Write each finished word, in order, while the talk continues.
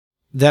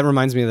That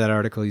reminds me of that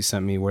article you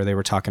sent me where they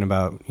were talking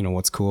about,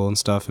 what's cool and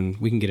stuff, and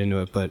we can get into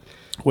it, but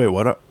Wait,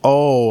 what?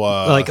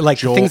 like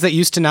the things that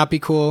used to not be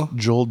cool.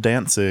 Joel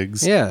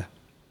Danzig's Yeah.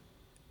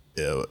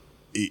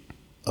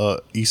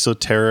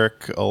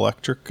 Esoteric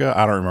Electrica.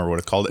 I don't remember what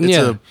it's called. It's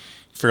a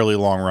fairly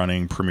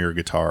long-running Premier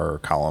Guitar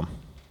column,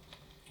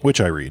 which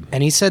I read.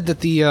 And he said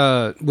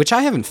that which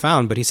I haven't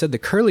found, but he said the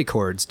curly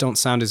chords don't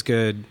sound as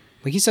good.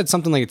 Like he said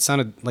something like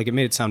it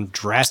made it sound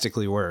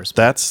drastically worse.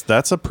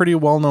 That's a pretty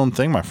well-known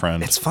thing, my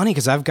friend. It's funny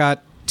because I've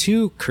got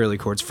 2 curly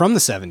chords from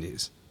the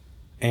 70s,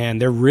 and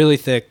they're really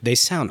thick. They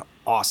sound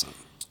awesome.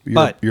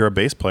 You're a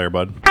bass player,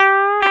 bud. Just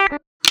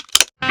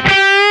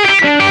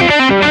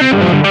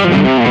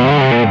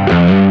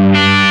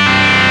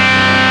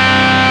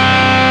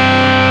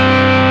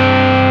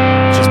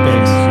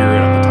bass. Hear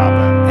it on the top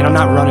end. And I'm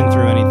not running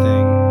through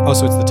anything. Oh,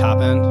 so it's the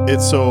top end?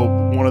 It's so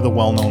one of the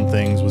well-known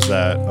things was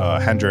that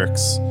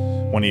Hendrix,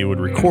 when he would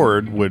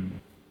record, would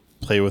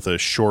play with a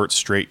short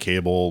straight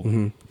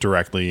cable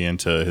directly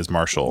into his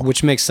Marshall.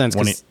 Which makes sense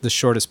because the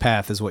shortest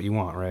path is what you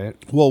want, right?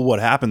 Well, what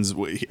happens,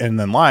 and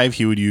then live,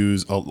 he would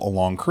use a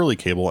long curly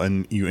cable,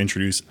 and you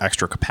introduce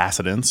extra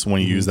capacitance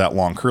when you use that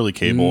long curly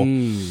cable.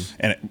 And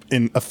it,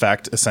 in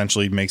effect,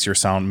 essentially makes your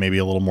sound maybe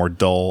a little more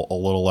dull, a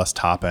little less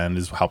top end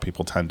is how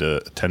people tend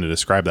to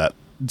describe that.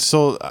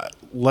 So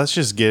let's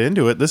just get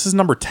into it. This is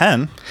number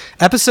 10.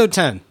 Episode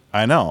 10.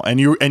 I know, and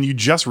you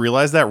just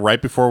realized that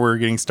right before we were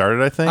getting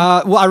started. I think.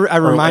 Well, I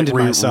reminded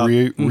myself.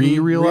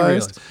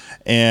 Realized,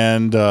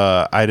 and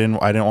I didn't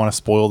want to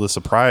spoil the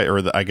surprise,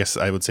 or I guess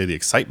I would say the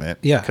excitement.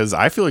 Yeah, because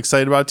I feel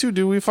excited about it too.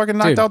 Dude, we fucking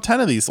knocked out 10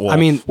 of these.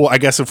 Well, I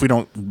guess if we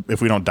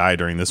don't die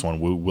during this one,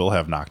 we will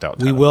have knocked out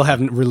 10. We will have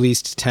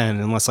released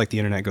 10 unless like the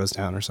internet goes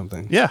down or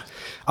something. Yeah.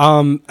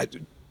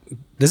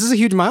 This is a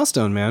huge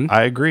milestone, man.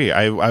 I agree.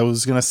 I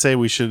was gonna say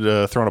we should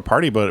throw in a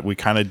party, but we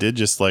kind of did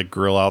just like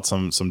grill out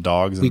some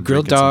dogs. And we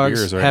grilled dogs,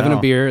 some beers right having now.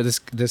 A beer.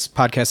 This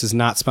podcast is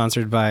not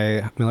sponsored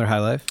by Miller High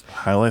Life.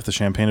 High Life, the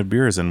champagne of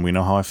beers, and we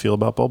know how I feel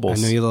about bubbles.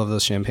 I know you love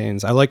those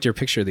champagnes. I liked your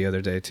picture the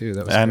other day too.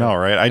 That was I know,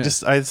 right? Yeah.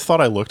 I thought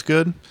I looked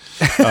good,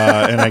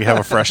 and I have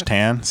a fresh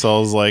tan, so I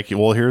was like,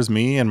 well, here's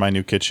me in my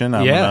new kitchen.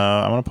 I'm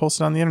gonna post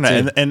it on the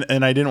internet,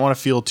 and I didn't want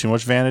to feel too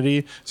much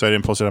vanity, so I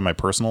didn't post it on my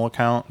personal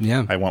account.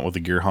 Yeah, I went with the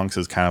Gear Hunks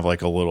as kind of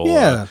like a little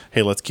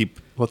hey, let's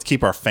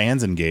keep our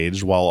fans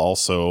engaged while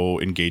also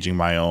engaging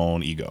my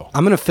own ego.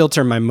 I'm going to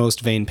filter my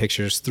most vain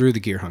pictures through the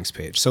Gear Hunks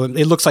page. So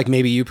it looks like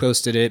maybe you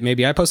posted it,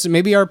 maybe I posted it,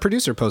 maybe our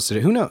producer posted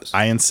it. Who knows?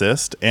 I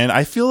insist. And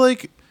I feel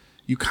like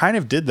you kind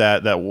of did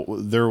that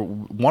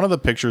one of the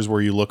pictures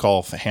where you look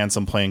all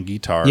handsome playing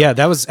guitar. Yeah,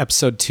 that was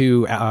episode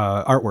 2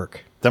 artwork.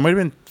 That might have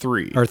been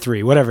 3. Or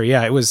 3, whatever.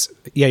 Yeah, it was.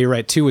 Yeah, you're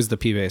right. 2 was the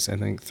P-Bass, I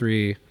think.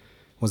 3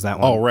 was that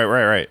one. Oh,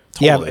 right.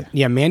 Totally.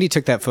 Yeah, Mandy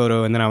took that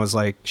photo, and then I was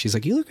like, she's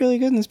like, you look really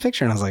good in this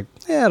picture. And I was like,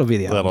 yeah, it'll be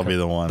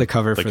the one. The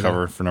cover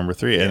for number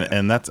 3. Yeah.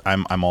 And that's,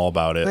 I'm all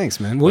about it. Thanks,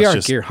 man. We are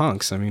Gear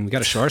Hunks. I mean, we got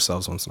to show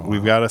ourselves once in a while.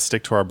 We've got to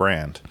stick to our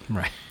brand.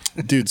 Right.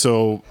 Dude,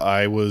 so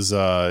I was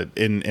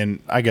in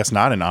I guess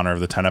not in honor of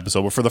the 10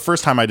 episode, but for the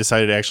first time I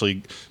decided to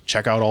actually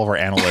check out all of our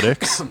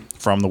analytics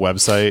from the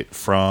website,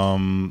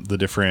 from the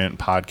different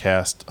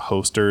podcast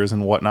hosters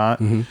and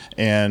whatnot.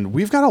 And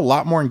we've got a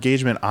lot more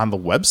engagement on the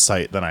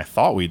website than I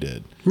thought we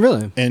did.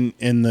 Really?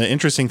 And the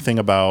interesting thing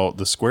about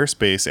the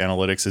Squarespace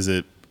analytics is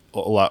it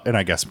a lot, and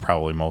I guess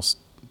probably most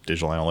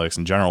digital analytics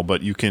in general,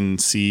 but you can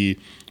see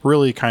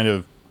really kind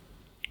of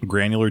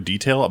granular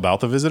detail about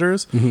the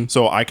visitors.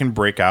 So I can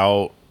break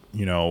out,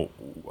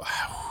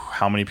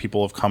 how many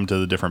people have come to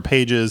the different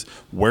pages,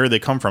 where they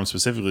come from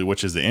specifically,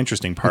 which is the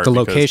interesting part. The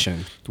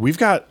location. We've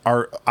got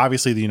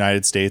obviously the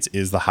United States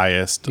is the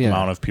highest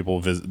amount of people,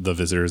 the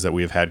visitors that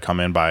we've had come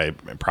in by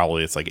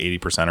probably it's like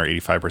 80% or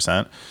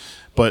 85%.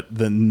 But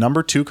the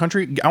number 2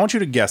 country, I want you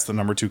to guess the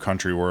number 2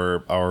 country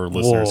where our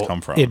listeners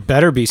come from. It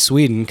better be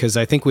Sweden because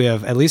I think we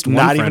have at least one.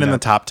 Not even in the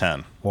top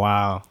 10.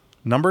 Wow.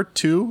 Number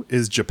 2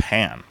 is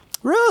Japan.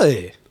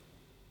 Really?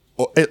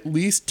 At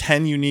least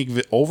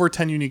over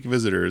 10 unique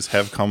visitors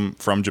have come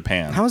from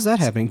Japan. How is that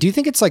happening? Do you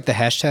think it's like the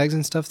hashtags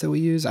and stuff that we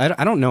use? I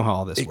don't know how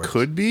all this works. It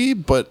could be,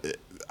 but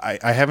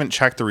I haven't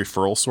checked the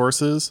referral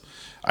sources.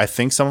 I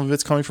think some of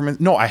it's coming from...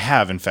 No, I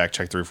have, in fact,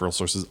 checked the referral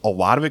sources. A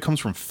lot of it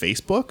comes from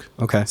Facebook.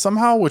 Okay.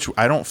 Somehow, which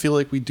I don't feel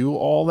like we do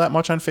all that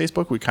much on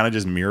Facebook. We kind of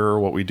just mirror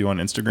what we do on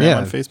Instagram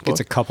on Facebook. It's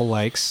a couple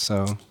likes,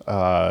 so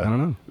I don't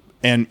know.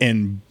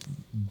 And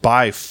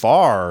by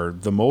far,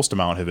 the most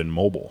amount have been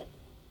mobile.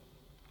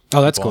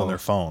 Oh, that's cool. On their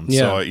phones.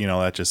 Yeah.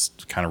 So, that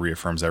just kind of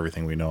reaffirms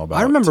everything we know about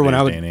I remember when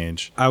day and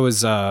age.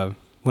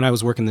 When I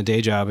was working the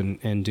day job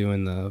and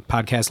doing the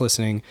podcast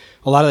listening,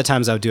 a lot of the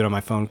times I would do it on my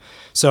phone.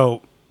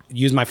 So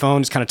use my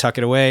phone, just kind of tuck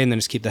it away and then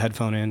just keep the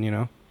headphone in,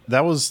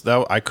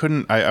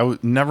 I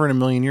would never in a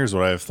million years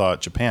would I have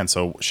thought Japan.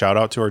 So shout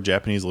out to our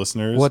Japanese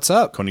listeners. What's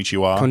up?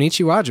 Konnichiwa.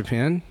 Konnichiwa,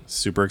 Japan.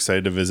 Super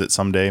excited to visit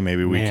someday.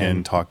 Maybe we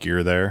can talk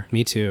gear there.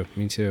 Me too.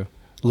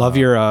 Love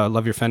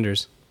your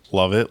Fenders.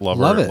 Love it. Love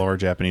our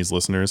Japanese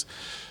listeners.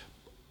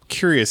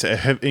 Curious,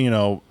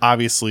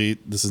 obviously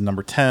this is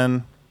number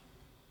 10.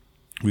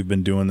 We've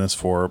been doing this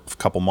for a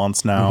couple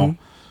months now.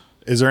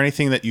 Is there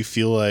anything that you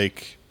feel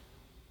like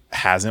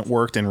hasn't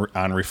worked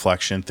on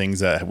reflection, things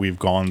that we've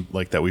gone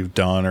like that we've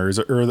done, or is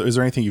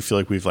there anything you feel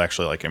like we've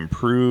actually like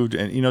improved?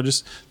 And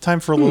just time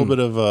for a little bit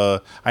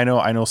of I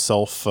know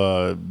self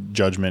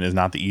judgment is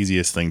not the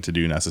easiest thing to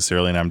do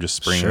necessarily, and I'm just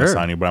springing this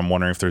on you, but I'm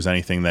wondering if there's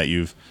anything that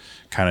you've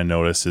kind of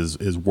noticed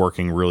is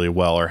working really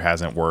well or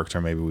hasn't worked,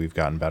 or maybe we've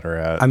gotten better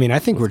at. I mean, I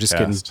think we're just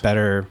getting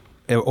better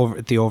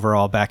over the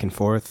overall back and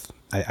forth.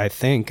 I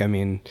think. I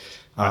mean,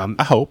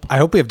 I hope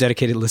we have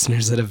dedicated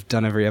listeners that have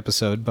done every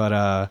episode,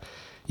 but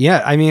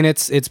yeah, I mean,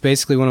 it's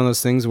basically one of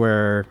those things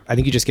where I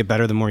think you just get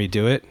better the more you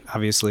do it.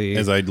 Obviously,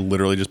 as I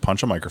literally just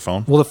punch a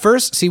microphone. Well,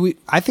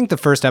 I think the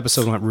first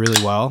episode went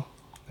really well.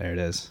 There it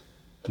is,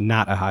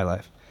 not a high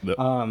life.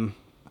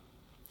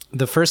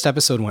 The first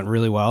episode went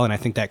really well, and I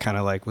think that kind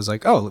of like was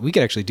like, oh, we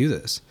could actually do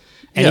this.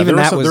 And yeah, even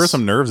there were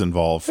some nerves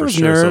involved for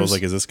sure. Nerves. So I was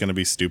like, is this going to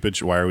be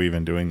stupid? Why are we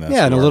even doing this?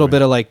 Yeah, and a little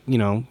bit of like,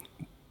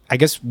 I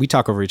guess we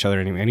talk over each other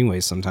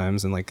anyways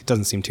sometimes, and like it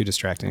doesn't seem too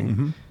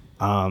distracting.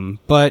 Mm-hmm.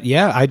 But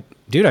yeah, I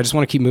just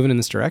want to keep moving in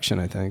this direction,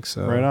 I think.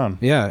 So right on.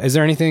 Yeah. Is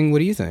there anything? What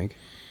do you think?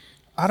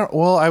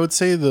 I would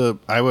say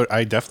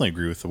I definitely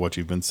agree with what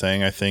you've been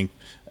saying. I think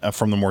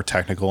from the more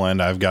technical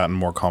end, I've gotten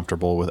more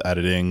comfortable with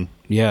editing.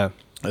 Yeah.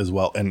 As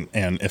well, and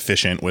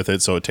efficient with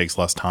it, so it takes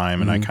less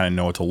time, and I kind of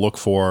know what to look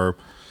for.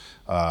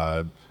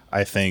 I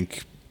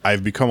think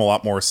I've become a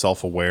lot more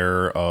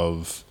self-aware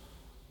of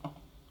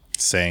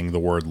saying the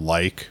word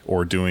like,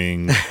 or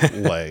doing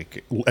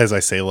like, as I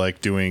say,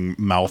 like doing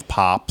mouth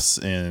pops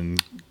in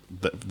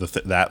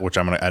that which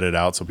I'm going to edit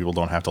out so people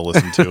don't have to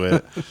listen to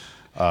it.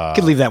 You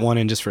could leave that one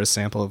in just for a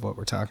sample of what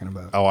we're talking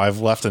about. Oh, I've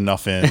left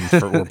enough in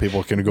for where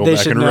people can go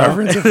back and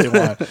reference if they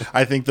want.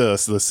 I think the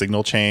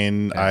signal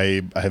chain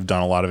I have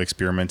done a lot of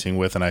experimenting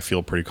with, and I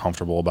feel pretty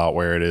comfortable about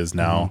where it is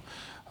now.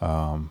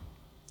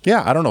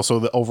 Yeah, I don't know. So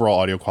the overall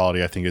audio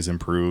quality I think is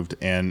improved,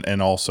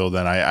 and also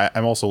then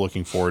I'm also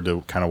looking forward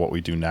to kind of what we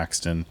do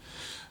next, and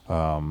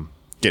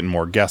getting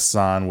more guests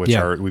on, which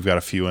we've got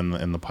a few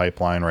in the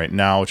pipeline right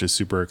now, which is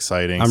super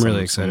exciting. I'm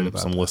really excited about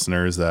some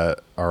listeners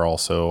that are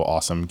also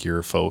awesome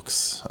gear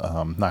folks.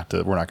 We're not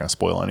going to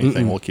spoil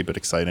anything. We'll keep it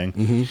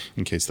exciting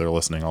in case they're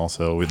listening.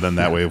 Also, then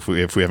that way, if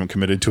we haven't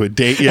committed to a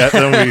date yet,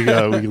 then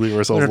we leave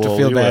ourselves. We don't have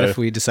to feel bad if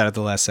we decide at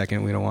the last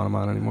second we don't want them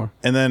on anymore.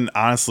 And then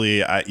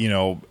honestly,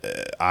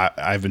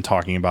 I've been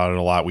talking about it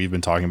a lot. We've been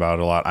talking about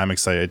it a lot. I'm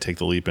excited to take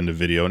the leap into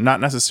video, not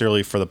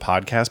necessarily for the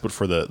podcast, but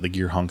for the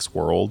Gear Hunks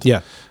world.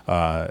 Yeah.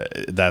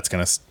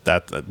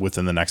 That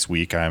within the next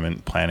week, I'm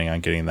planning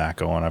on getting that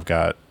going. I've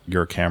got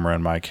your camera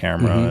and my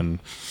camera and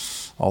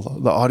all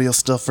the audio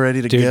stuff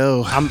ready to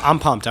go. I'm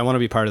pumped. I want to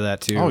be part of that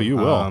too. Oh, you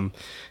will.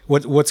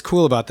 What's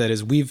cool about that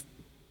is we've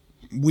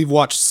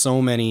watched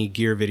so many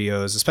gear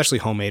videos, especially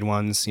homemade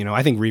ones.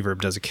 I think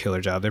Reverb does a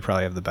killer job. They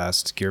probably have the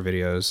best gear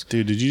videos.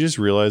 Dude, did you just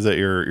realize that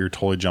you're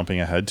totally jumping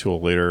ahead to a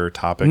later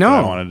topic that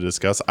I wanted to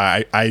discuss?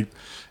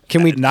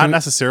 Can we not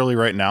necessarily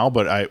right now,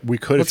 but we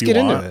could if you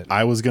want. Into it.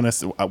 I was gonna.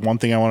 One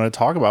thing I wanted to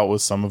talk about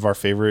was some of our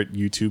favorite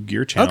YouTube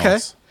gear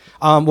channels.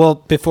 Okay. Well,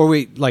 before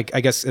we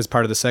I guess as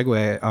part of the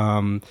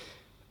segue,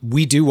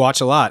 we do watch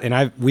a lot,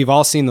 and we've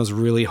all seen those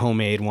really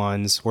homemade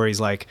ones where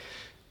he's like,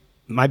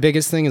 my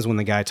biggest thing is when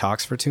the guy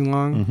talks for too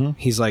long. Mm-hmm.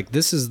 He's like,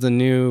 this is the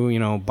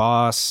new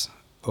Boss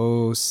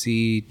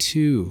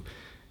OC2.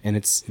 And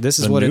this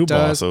is what it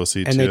does. Boss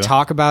OC2. And they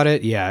talk about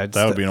it. Yeah.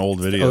 That would be an old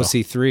video.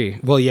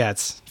 OC3. Well, yeah,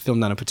 it's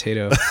filmed on a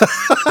potato.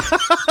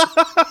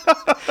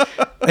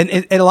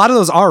 and a lot of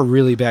those are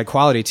really bad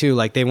quality too.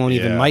 Like they won't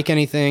even mic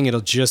anything.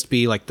 It'll just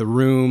be like the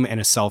room and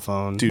a cell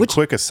phone. Dude,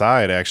 quick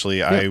aside,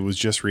 actually, I was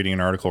just reading an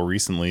article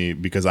recently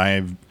because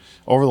I've,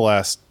 over the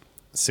last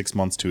 6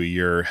 months to a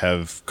year,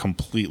 have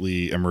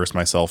completely immersed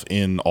myself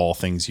in all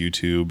things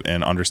YouTube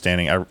and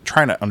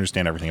trying to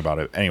understand everything about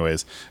it.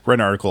 Anyways, read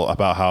an article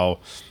about how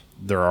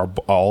there are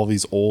all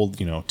these old,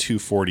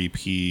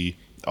 240p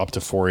up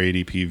to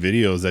 480p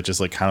videos that just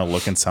like kind of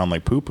look and sound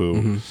like poo-poo.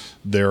 Mm-hmm.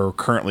 They're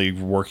currently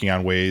working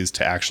on ways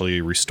to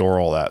actually restore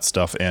all that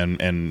stuff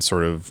and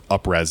sort of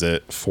up-res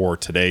it for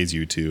today's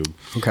YouTube.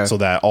 Okay. So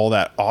that all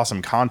that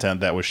awesome content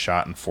that was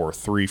shot in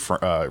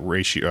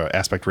 4:3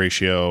 aspect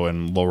ratio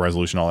and low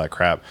resolution, all that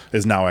crap,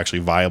 is now actually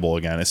viable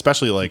again,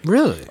 especially like...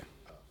 Really?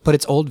 But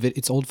it's old.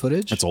 It's old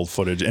footage. It's old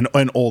footage and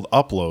old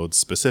uploads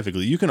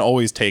specifically. You can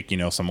always take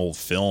some old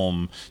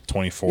film,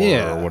 24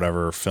 or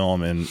whatever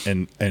film,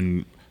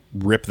 and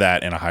rip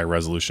that in a high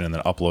resolution and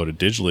then upload it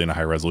digitally in a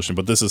high resolution.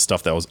 But this is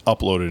stuff that was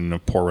uploaded in a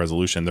poor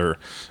resolution. There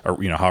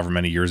are however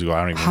many years ago.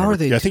 I don't even remember. How are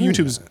they? I think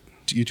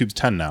YouTube's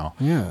 10 now.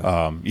 Yeah.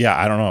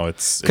 I don't know.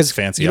 It's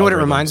fancy. You know what it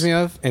reminds me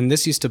of? And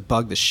this used to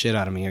bug the shit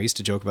out of me. I used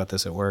to joke about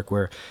this at work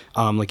where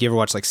like you ever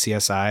watch like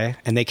CSI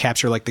and they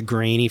capture like the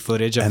grainy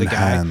footage of the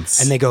guy and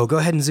they go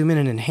ahead and zoom in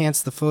and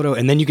enhance the photo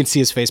and then you can see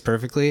his face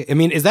perfectly. I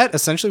mean, is that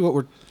essentially what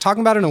we're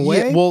talking about in a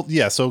way?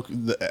 So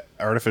the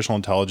artificial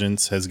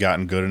intelligence has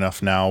gotten good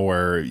enough now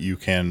where it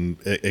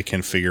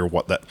can figure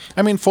what that.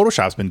 I mean,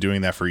 Photoshop's been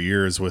doing that for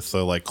years with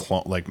the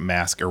like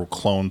mask or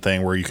clone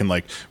thing where you can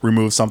like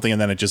remove something and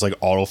then it just like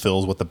autofills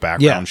pixels, what the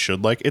background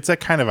should like. It's that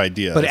kind of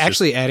idea. But it's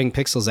actually adding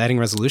pixels, adding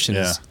resolution,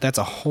 that's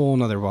a whole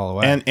nother ball of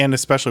wax. And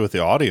especially with the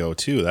audio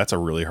too, that's a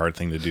really hard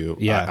thing to do.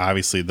 Yeah.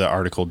 Obviously, the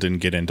article didn't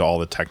get into all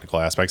the technical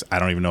aspects. I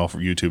don't even know if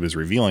YouTube is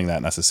revealing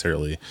that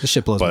necessarily. This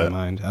shit blows my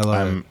mind. I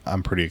love it.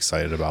 I'm pretty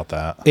excited about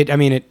that.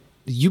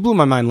 You blew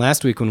my mind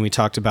last week when we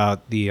talked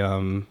about the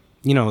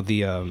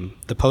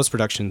the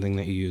post-production thing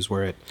that you use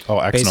where it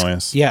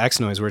X-Noise.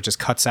 X-Noise, where it just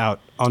cuts out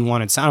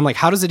unwanted sound. I'm like,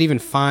 how does it even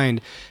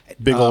find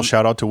big old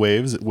shout out to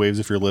Waves,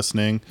 if you're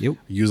listening. Yep.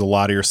 Use a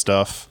lot of your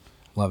stuff.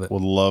 Love it.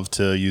 Would love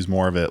to use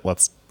more of it.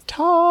 Let's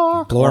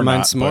talk. Blow our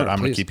minds some more, I'm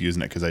gonna please. keep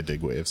using it because I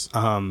dig Waves.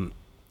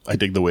 I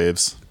dig the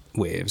Waves.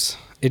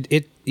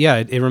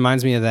 It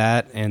reminds me of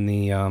that. And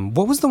the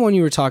what was the one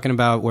you were talking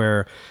about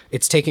where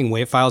it's taking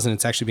wave files and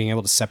it's actually being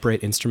able to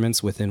separate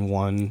instruments within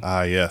one?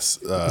 Yes.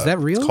 Is that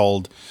real? It's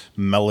called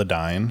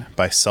Melodyne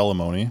by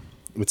Celemony.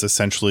 It's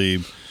essentially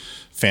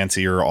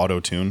fancier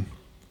auto-tune.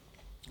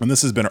 And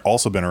this has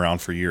also been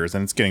around for years,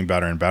 and it's getting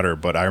better and better.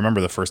 But I remember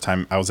the first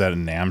time I was at a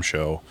NAMM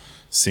show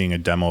seeing a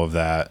demo of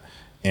that,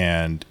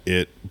 and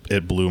it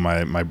blew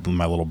my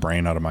little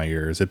brain out of my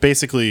ears. It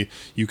basically,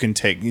 you can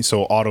take,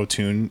 so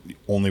auto-tune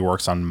only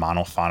works on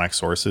monophonic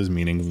sources,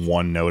 meaning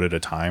one note at a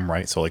time,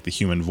 right? So like the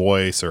human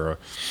voice or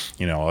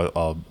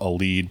a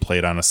lead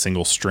played on a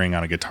single string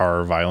on a guitar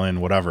or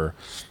violin, whatever.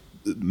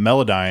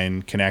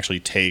 Melodyne can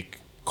actually take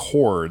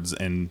chords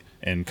and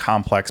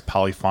complex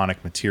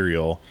polyphonic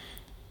material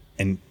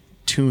and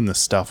tune the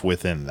stuff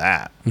within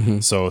that. Mm-hmm.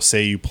 So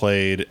say you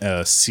played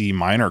a C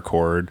minor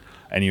chord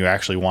and you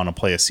actually want to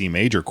play a C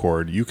major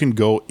chord, you can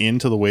go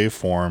into the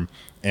waveform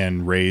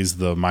and raise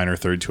the minor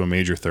third to a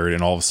major third,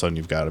 and all of a sudden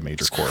you've got a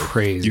major chord.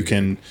 Crazy.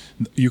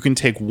 You can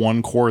take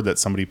one chord that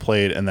somebody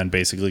played and then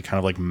basically kind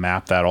of like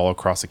map that all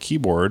across a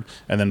keyboard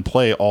and then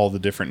play all the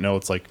different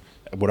notes, like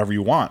whatever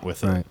you want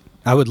with it. Right.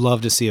 I would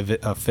love to see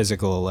a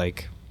physical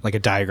like a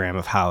diagram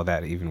of how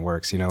that even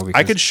works.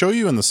 I could show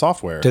you in the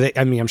software. Do they?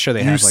 I mean, I'm sure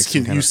they have like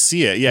you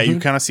see it. Yeah, you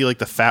kind of see like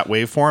the fat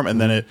waveform,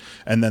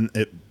 and then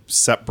it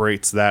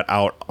separates that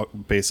out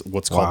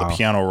what's called the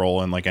piano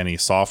roll in like any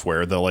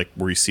software,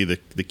 where you see the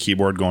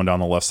keyboard going down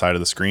the left side of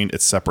the screen,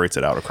 it separates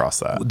it out across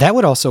that. That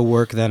would also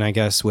work then, I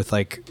guess, with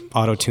like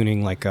auto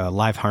tuning like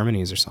live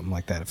harmonies or something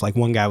like that. If like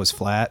one guy was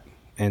flat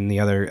and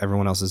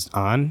everyone else is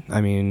on, I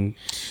mean,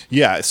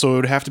 yeah, so it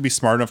would have to be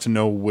smart enough to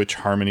know which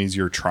harmonies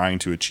you're trying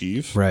to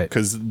achieve, right?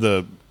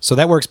 So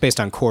that works based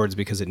on chords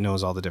because it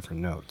knows all the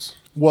different notes.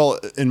 Well,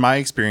 in my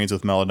experience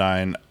with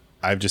Melodyne,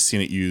 I've just seen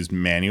it used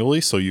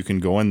manually. So you can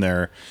go in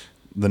there,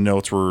 the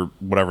notes were,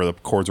 whatever the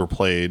chords were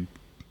played,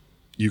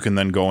 you can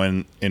then go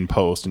in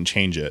post and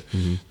change it.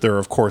 Mm-hmm. There are,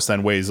 of course,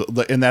 then ways,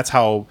 and that's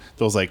how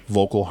those like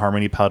vocal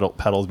harmony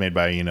pedals made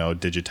by,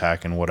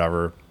 Digitech and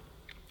whatever,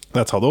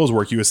 that's how those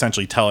work. You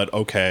essentially tell it,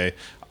 okay,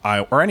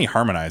 or any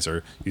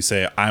harmonizer, you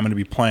say, I'm going to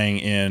be playing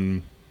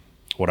in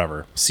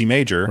whatever, C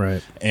major.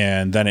 Right.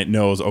 And then it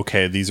knows,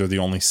 okay, these are the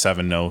only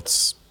 7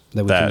 notes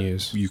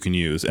that you can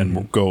use, and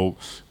we'll go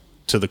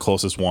to the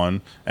closest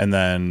one, and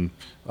then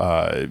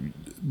there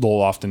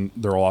will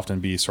often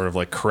be sort of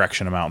like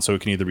correction amount. So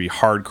it can either be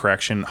hard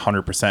correction,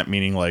 100%,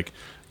 meaning like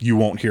you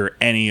won't hear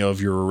any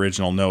of your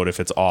original note if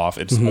it's off.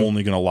 It's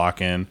only going to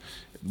lock in,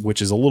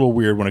 which is a little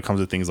weird when it comes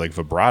to things like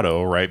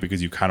vibrato, right?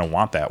 Because you kind of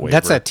want that waver.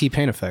 That's that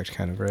T-Pain effect,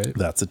 kind of, right?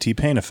 That's a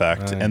T-Pain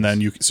effect, nice. And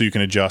then you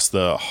can adjust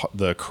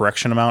the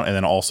correction amount and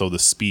then also the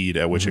speed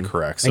at which it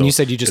corrects. So and you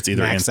said you just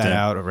max that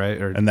out,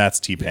 right? And that's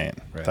T-Pain.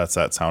 Yeah, right. That's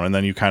that sound, and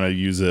then you kind of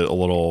use it a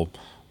little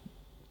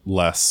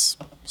less,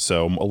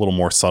 so a little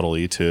more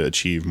subtly to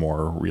achieve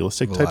more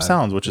realistic type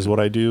sounds, which is what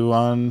I do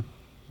on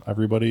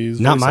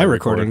everybody's. Not my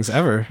recordings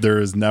ever. There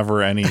is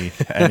never any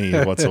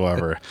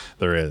whatsoever.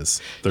 There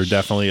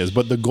definitely is.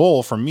 But the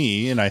goal for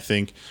me, and I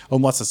think,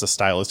 unless it's a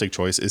stylistic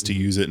choice, is to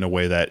use it in a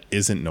way that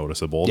isn't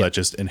noticeable, that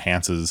just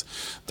enhances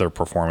their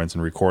performance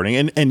and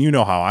recording. And you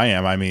know how I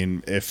am. I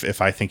mean, if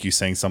I think you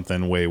saying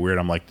something way weird,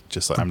 I'm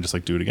just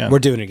like, do it again. We're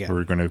doing it again.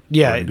 We're gonna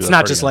it's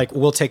not just again. Like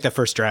we'll take that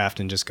first draft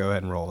and just go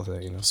ahead and roll with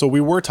it. So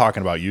we were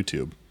talking about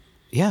YouTube.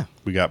 Yeah,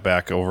 we got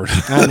back over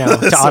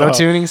to auto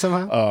tuning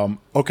somehow.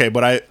 Okay,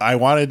 but I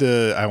wanted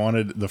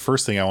the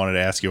first thing I wanted to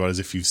ask you about is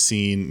if you've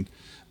seen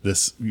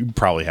this. You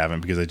probably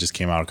haven't, because it just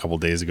came out a couple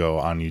days ago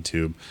on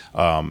YouTube.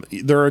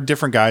 There are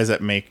different guys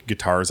that make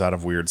guitars out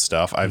of weird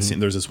stuff. I've seen,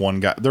 there's this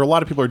one guy. There are a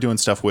lot of people are doing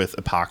stuff with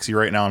epoxy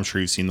right now. I'm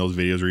sure you've seen those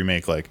videos where you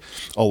make like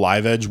a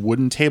live edge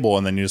wooden table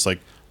and then you just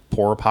like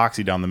pour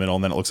epoxy down the middle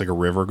and then it looks like a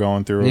river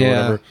going through or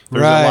whatever.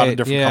 There's a lot of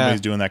different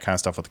companies doing that kind of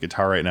stuff with the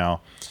guitar right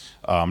now.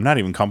 Not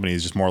even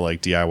companies, just more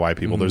like DIY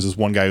people. There's this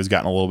one guy who's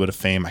gotten a little bit of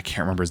fame. I can't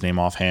remember his name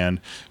offhand,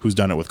 who's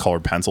done it with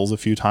colored pencils a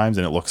few times,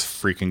 and it looks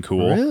freaking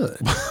cool. Really?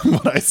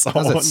 But I saw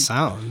How does it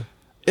sound?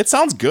 It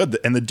sounds good,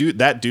 and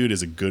that dude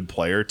is a good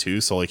player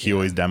too. So like he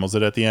always demos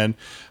it at the end.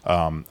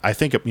 I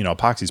think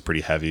epoxy's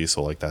pretty heavy,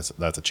 so like that's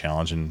a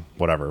challenge. And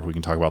whatever, we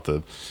can talk about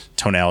the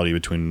tonality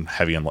between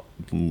heavy and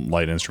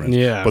light instruments.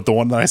 Yeah. But the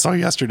one that I saw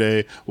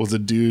yesterday was a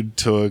dude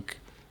took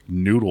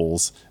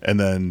noodles and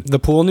then The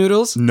pool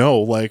noodles? no,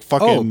 like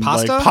fucking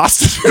pasta? like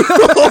pasta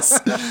noodles.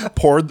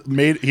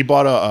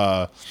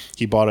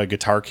 He bought a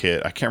guitar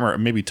kit. I can't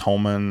remember, maybe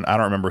Tolman. I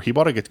don't remember. He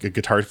bought a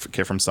guitar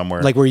kit from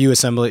somewhere. Like where you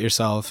assemble it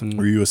yourself and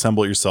where you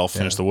assemble it yourself,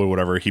 finish the wood,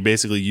 whatever. He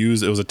basically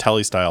used, it was a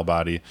telly style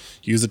body.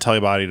 He used the telly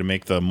body to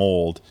make the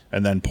mold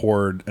and then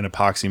poured an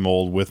epoxy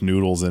mold with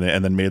noodles in it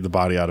and then made the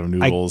body out of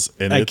noodles.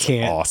 It's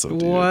awesome,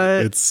 dude.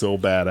 What? It's so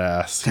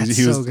badass. That's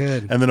he was so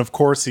good. And then of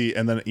course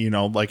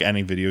like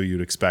any video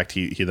you'd expect,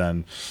 he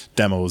then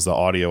demos the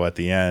audio at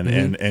the end,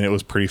 and it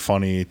was pretty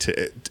funny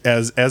to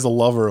as a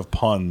lover of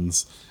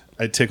puns.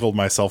 I tickled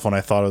myself when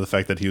I thought of the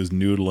fact that he was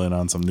noodling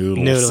on some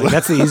noodles. Noodling.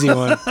 That's the easy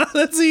one.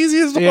 That's the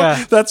easiest one.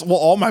 Yeah.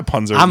 All my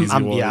puns are easy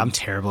ones. Yeah, I'm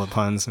terrible at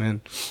puns, man.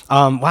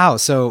 Wow.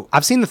 So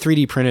I've seen the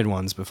 3D printed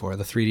ones before.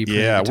 The 3D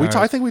printed. Yeah, guitars.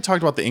 I think we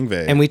talked about the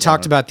Yngwie. And we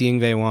talked about the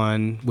Yngwie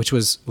one, which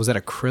was that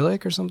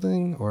acrylic or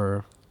something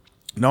or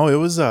no, it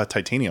was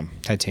titanium.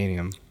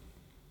 Titanium.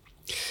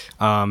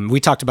 We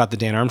talked about the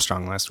Dan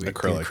Armstrong last week.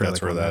 Acrylic.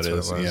 That's where that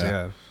is.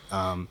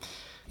 Yeah.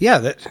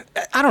 Yeah,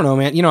 I don't know,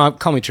 man.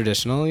 Call me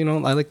traditional.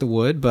 I like the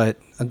wood, but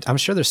I'm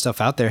sure there's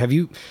stuff out there. Have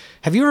you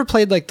ever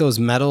played like those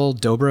metal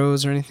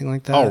Dobros or anything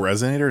like that? Oh,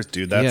 resonators,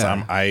 dude. That's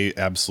Yeah. I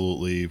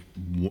absolutely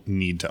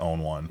need to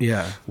own one.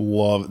 Yeah.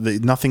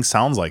 Nothing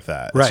sounds like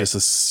that. Right. It's just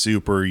a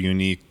super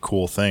unique,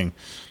 cool thing.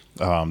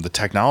 The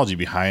technology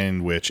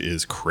behind which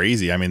is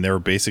crazy. I mean, they were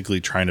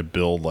basically trying to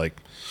build like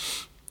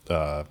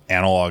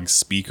analog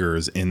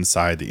speakers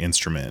inside the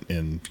instrument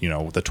in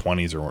the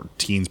 20s or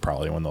teens,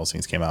 probably, when those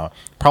things came out.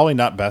 Probably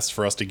not best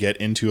for us to get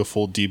into a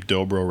full deep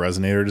dobro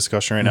resonator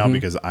discussion right now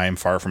because I am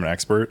far from an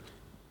expert,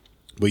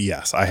 but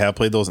yes, I have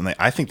played those and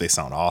I think they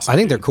sound awesome. I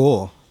think they're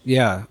cool.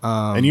 Yeah.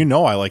 And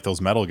I like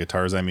those metal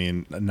guitars. I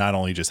mean, not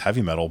only just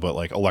heavy metal, but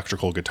like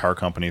Electrical Guitar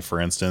Company,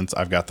 for instance.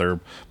 I've got their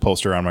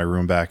poster on my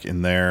room back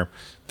in there.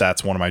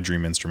 That's one of my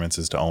dream instruments,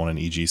 is to own an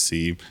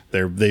EGC.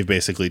 They've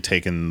basically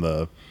taken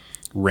the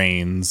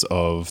reins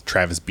of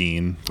Travis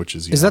Bean, which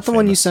is that the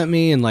one you sent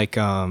me? And like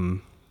I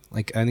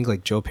think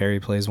like Joe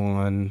Perry plays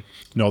one.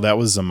 No, that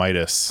was a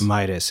Midas.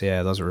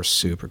 Yeah, those were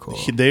super cool.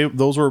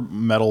 Those were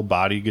metal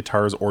body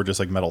guitars or just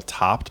like metal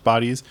topped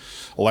bodies.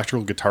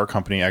 Electrical Guitar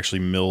Company actually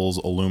mills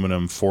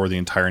aluminum for the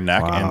entire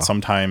neck and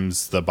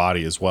sometimes the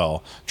body as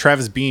well.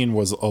 Travis Bean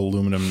was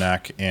aluminum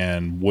neck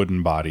and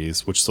wooden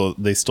bodies, which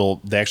they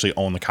actually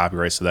own the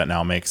copyrights to that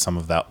now. Make some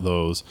of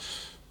those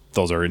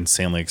are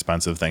insanely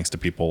expensive thanks to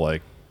people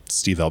like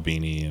Steve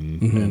Albini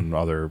and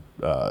other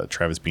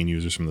Travis Bean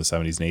users from the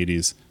 70s and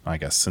 80s, I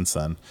guess, since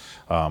then.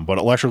 But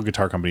Electrical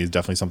Guitar Company is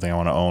definitely something I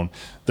want to own.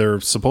 They're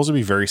supposed to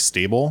be very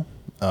stable,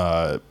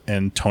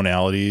 and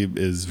tonality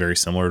is very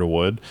similar to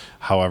wood.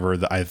 However,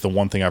 the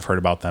one thing I've heard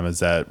about them is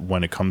that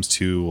when it comes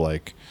to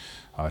like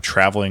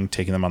traveling,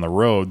 taking them on the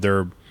road,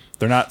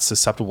 they're not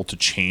susceptible to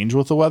change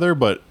with the weather,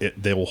 but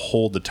they will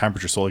hold the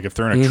temperature. So like if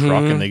they're in a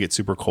truck and they get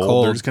super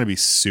cold, they're just going to be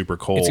super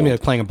cold. It's going to be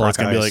like playing a black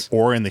ice.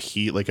 Or in the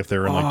heat, like if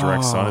they're in like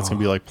direct sun, it's going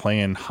to be like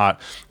playing hot.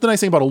 The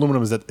nice thing about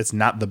aluminum is that it's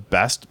not the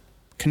best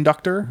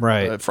conductor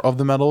of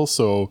the metal.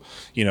 So,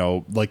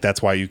 like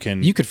that's why you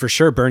could for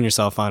sure burn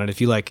yourself on it if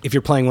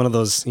you're playing one of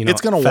those, it's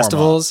gonna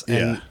festivals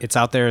and it's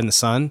out there in the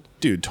sun.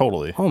 Dude,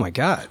 totally. Oh my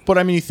God. But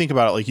I mean, you think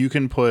about it, like you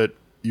can put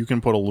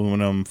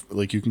aluminum,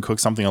 like you can cook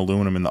something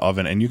aluminum in the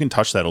oven and you can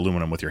touch that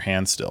aluminum with your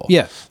hand still.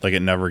 Yeah. Like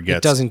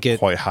it doesn't get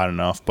quite hot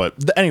enough. But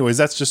anyways,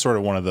 that's just sort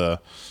of one of the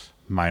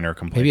minor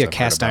complaints. Maybe a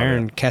cast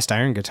iron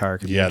guitar.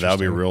 That would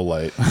be real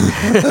light.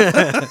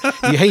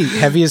 Hey,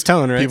 heavy as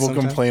tone, right? People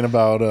complain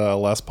about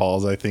Les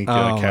Pauls. I think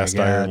cast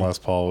iron Les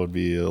Paul would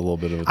be a little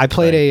bit of I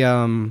played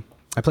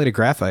a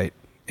graphite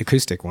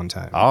acoustic one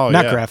time.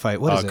 Not graphite.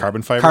 What is it?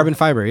 Carbon fiber. Carbon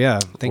fiber. Yeah.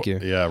 Thank you.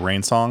 Yeah.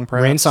 Rain Song.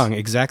 Perhaps? Rain Song.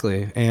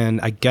 Exactly. And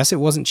I guess it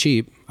wasn't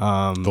cheap.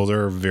 Those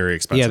are very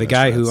expensive. Yeah. The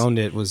guy who owned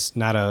it was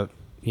not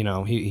he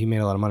made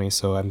a lot of money.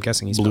 So I'm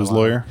guessing he's blues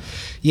lawyer.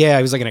 Yeah.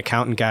 He was like an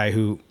accountant guy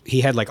who he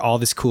had like all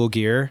this cool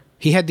gear.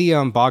 He had the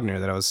Bogner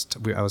that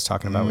I was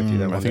talking about with you.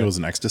 That I think it was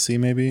an Ecstasy,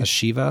 maybe a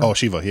Shiva. Oh,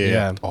 Shiva.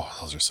 Yeah. Oh,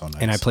 those are so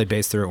nice. And I played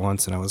bass through it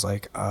once, and I was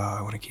like,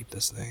 I want to keep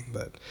this thing.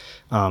 But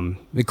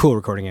a cool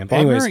recording amp.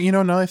 Bogner, anyways,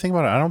 now that I think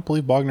about it, I don't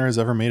believe Bogner has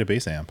ever made a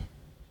bass amp.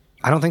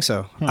 I don't think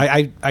so.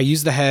 I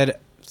used the head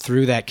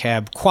through that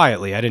cab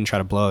quietly. I didn't try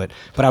to blow it,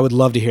 but I would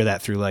love to hear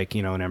that through like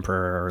an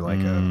Emperor or like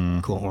a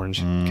cool orange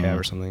cab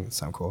or something. That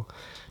sound cool.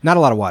 Not a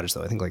lot of wattage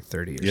though. I think like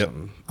 30 or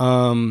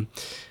something.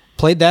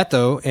 Played that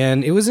though,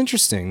 and it was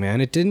interesting,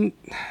 man. It didn't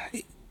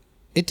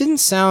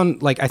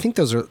sound like. I think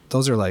those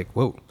are like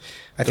whoa.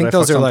 I think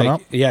those are like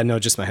up? Yeah, no,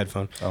 just my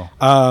headphone.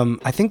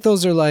 I think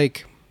those are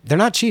like they're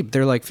not cheap.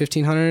 They're like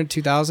 $1,500,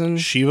 $2,000.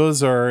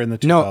 Shivas are in the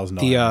 $2,000.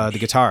 No, the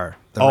guitar.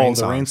 The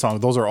Rain Song.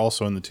 Those are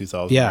also in the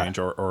 $2,000 range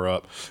or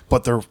up,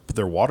 but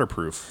they're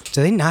waterproof.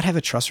 Do they not have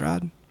a truss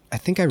rod? I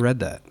think I read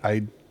that.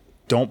 I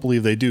don't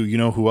believe they do. You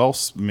know who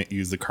else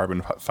used the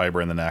carbon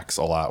fiber in the necks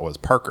a lot was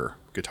Parker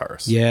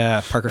guitars.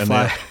 Yeah,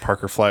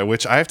 Parker Fly,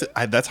 which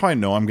that's how I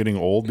know I'm getting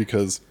old,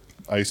 because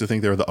I used to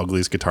think they were the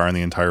ugliest guitar in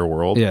the entire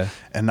world. Yeah.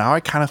 And now I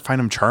kind of find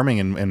them charming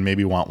and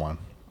maybe want one.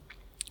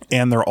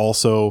 And they're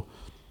also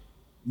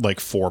like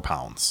 4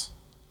 pounds.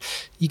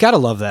 You gotta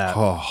love that.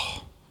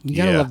 Oh, You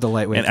gotta love the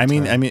lightweight. And I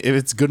mean, if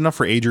it's good enough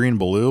for Adrian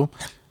Ballou,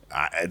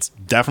 it's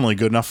definitely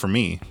good enough for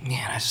me.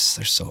 Man, they're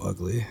so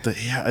ugly.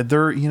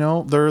 They're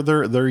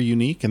they're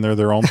unique and they're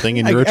their own thing.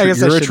 And I guess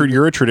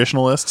you're a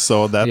traditionalist,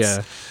 so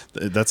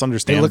that's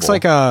understandable.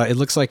 It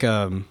looks like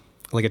a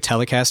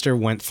Telecaster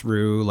went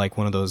through like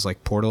one of those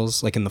like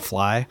portals, like in The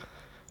Fly,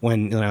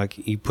 when like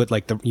you put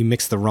like you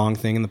mix the wrong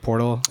thing in the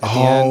portal at the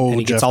end, and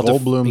he gets all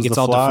deformed.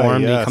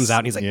 And he comes out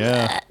and he's like,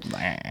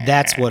 bleh.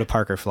 That's what a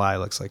Parker Fly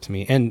looks like to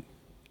me. And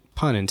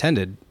pun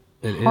intended,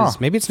 it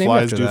is. Maybe it's named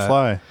Flies after do that.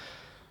 Fly.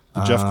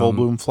 The Jeff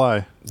Goldblum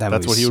Fly.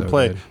 That's what he would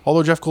play. Good.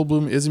 Although Jeff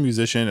Goldblum is a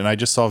musician, and I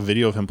just saw a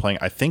video of him playing,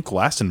 I think,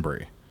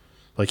 Glastonbury.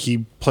 Like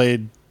he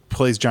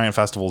plays giant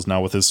festivals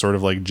now with his sort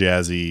of like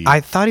jazzy. I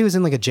thought he was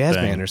in like a jazz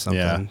thing. band or something.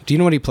 Yeah. Do you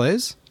know what he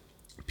plays?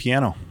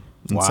 Piano.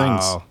 And Wow.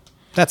 sings.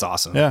 That's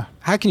awesome. Yeah.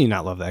 How can you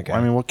not love that guy?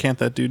 I mean, what can't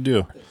that dude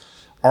do?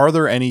 Are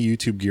there any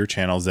YouTube gear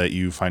channels that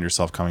you find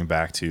yourself coming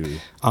back to?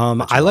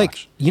 I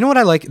like, you know what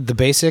I like? The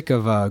basic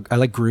of, I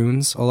like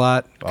Grunes a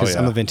lot because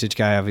I'm yeah. a vintage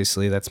guy.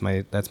 Obviously, that's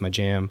my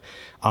jam.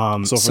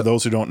 So for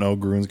those who don't know,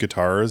 Grunes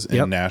Guitars in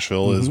Yep.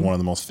 Nashville is one of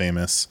the most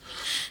famous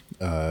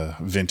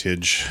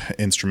vintage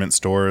instrument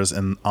stores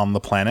on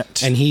the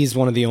planet. And he's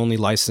one of the only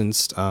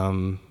licensed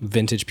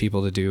vintage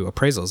people to do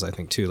appraisals, I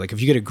think, too. Like if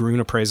you get a Grune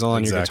appraisal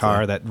on your Exactly.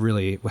 guitar, that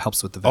really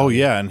helps with the value. Oh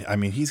yeah, and I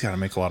mean he's got to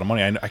make a lot of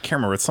money. I can't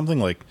remember. It's something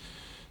like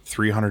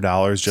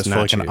 $300 just for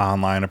not like an cheap.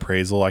 online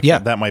appraisal. Yeah.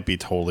 That might be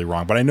totally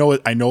wrong, but I know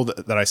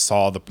that I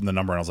saw the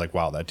number and I was like,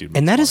 wow, that dude.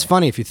 And makes that is money.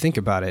 funny if you think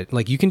about it.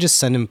 Like you can just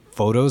send him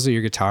photos of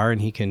your guitar and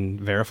he can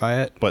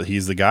verify it. But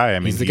he's the guy. I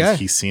mean, He's the guy.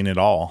 He's seen it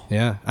all.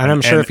 Yeah, and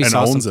I'm sure if he and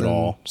saw owns it something,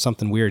 all.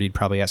 something weird, he'd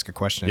probably ask a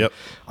question. Yep.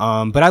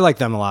 But I like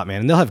them a lot,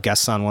 man. And they'll have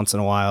guests on once in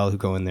a while who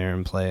go in there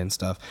and play and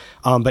stuff.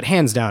 But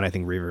hands down, I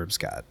think Reverb's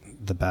got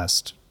the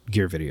best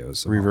gear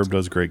videos. of all Reverb time.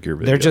 does great gear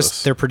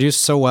videos. They're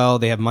produced so well.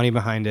 They have money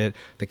behind it.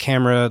 The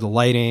camera, the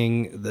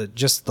lighting,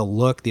 the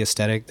look, the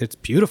aesthetic. It's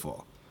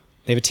beautiful.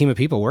 They have a team of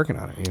people working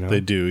on it. You know,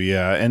 They do,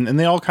 yeah, and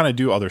they all kind of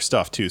do other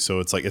stuff too. So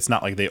it's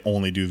not like they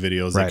only do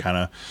videos. Right. They kind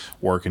of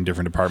work in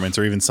different departments,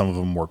 or even some of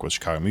them work with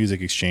Chicago Music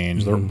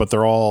Exchange. Mm-hmm. But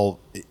they're all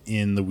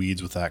in the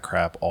weeds with that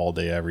crap all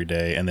day, every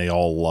day, and they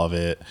all love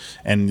it.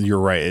 And you're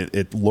right,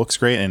 it looks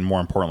great, and more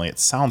importantly, it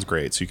sounds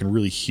great. So you can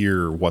really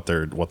hear what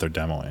they're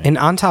demoing. And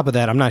on top of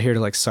that, I'm not here to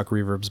like suck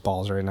Reverb's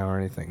balls right now or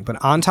anything.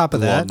 But on top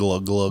of that,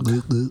 glug glug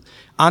glug.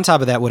 on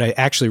top of that, what I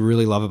actually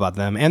really love about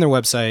them and their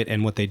website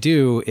and what they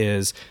do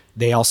is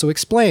they also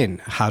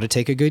explain how to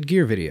take a good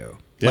gear video.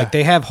 Yeah. Like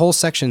they have whole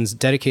sections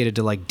dedicated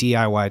to like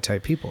DIY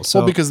type people. So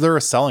Well, because they're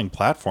a selling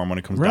platform when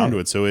it comes down Right. to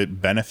it, so it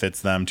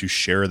benefits them to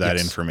share that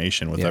Yes.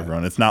 information with Yeah.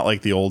 everyone. It's not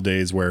like the old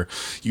days where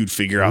you'd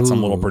figure out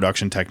some little Ooh.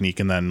 production technique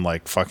and then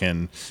like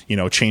fucking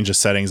change the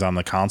settings on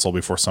the console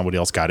before somebody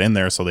else got in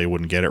there so they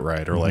wouldn't get it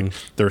right. Or like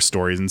there are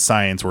stories in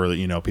science where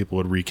people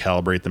would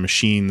recalibrate the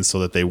machines so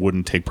that they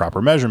wouldn't take proper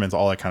measurements,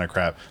 all that kind of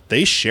crap.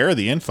 They share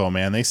the info,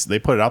 man. They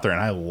put it out there, and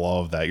I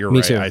love that. You're Me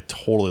right. too. I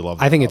totally love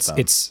that. I think about them.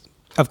 it's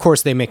of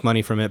course they make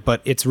money from it,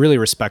 but it's really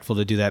respectful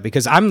to do that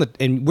because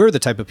we're the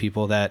type of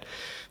people that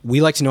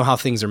we like to know how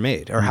things are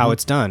made or how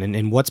it's done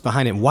and what's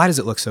behind it and why does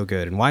it look so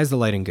good and why is the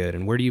lighting good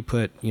and where do you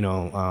put where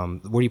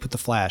do you put the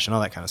flash and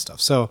all that kind of stuff.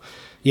 So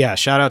yeah,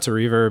 shout out to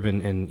Reverb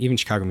and even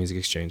Chicago Music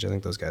Exchange. I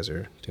think those guys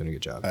are doing a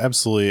good job.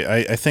 Absolutely.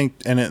 I think,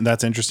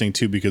 that's interesting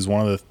too, because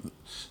one of the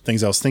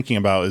things I was thinking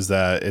about is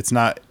that it's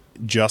not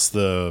just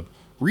the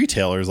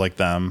retailers like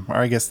them,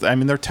 or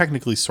they're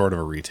technically sort of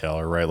a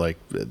retailer, right? Like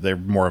they're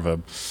more of a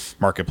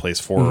marketplace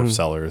for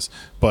sellers,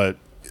 but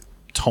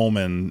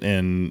Thomann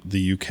in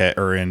the UK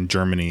or in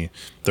Germany,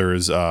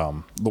 there's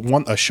a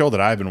show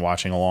that I've been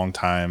watching a long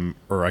time,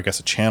 or I guess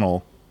a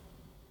channel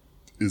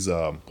is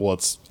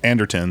it's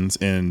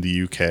Andertons in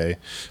the UK,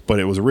 but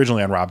it was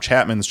originally on Rob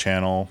Chapman's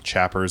channel,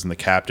 Chappers and the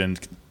Captain.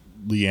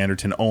 Lee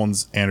Anderton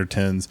owns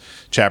Andertons.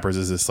 Chappers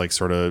is this like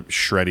sort of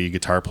shreddy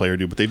guitar player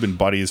dude, but they've been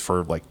buddies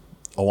for like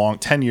a long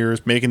 10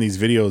 years making these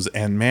videos,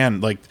 and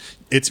man, like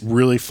it's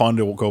really fun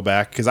to go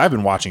back because I've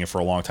been watching it for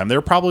a long time.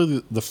 They're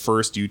probably the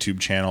first YouTube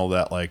channel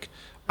that like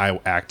I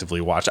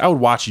actively watched. I would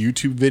watch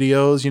YouTube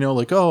videos,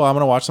 like, oh, I'm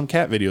gonna watch some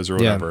cat videos or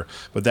whatever. Yeah.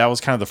 But that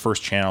was kind of the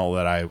first channel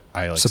that I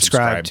like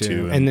subscribed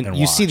to and then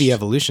you watched. see the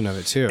evolution of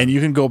it too. And you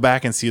can go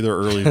back and see their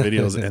early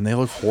videos, and they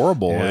look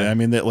horrible. Yeah. And I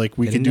mean, that like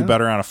we could do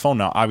better on a phone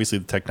now. Obviously,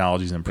 the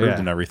technology's improved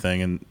and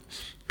everything, and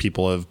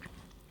people have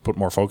put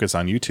more focus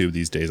on YouTube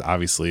these days,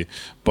 obviously.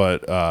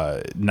 But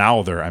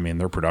now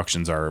their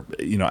productions are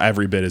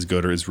every bit as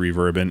good as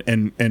Reverb,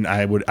 and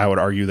I would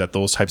argue that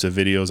those types of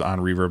videos on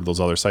Reverb, those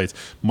other sites,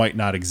 might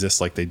not exist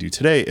like they do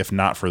today if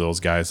not for those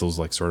guys, those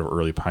like sort of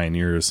early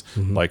pioneers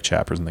like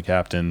Chappers and the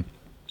Captain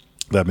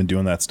that have been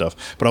doing that stuff.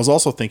 But I was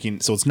also thinking,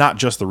 so it's not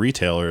just the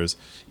retailers,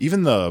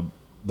 even the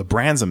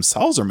brands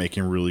themselves are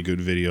making really good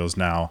videos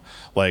now.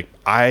 Like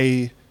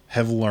I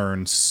have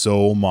learned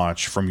so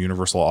much from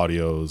Universal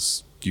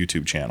Audio's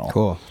YouTube channel.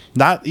 Cool.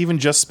 Not even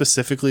just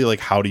specifically like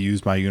how to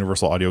use my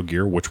universal audio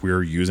gear, which we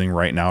are using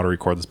right now to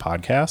record this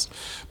podcast,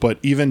 but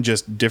even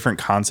just different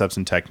concepts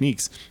and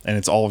techniques. And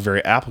it's all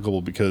very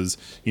applicable because,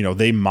 you know,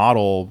 they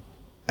model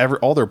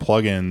all their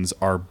plugins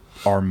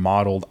are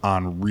modeled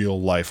on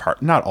real life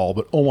not all,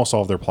 but almost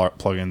all of their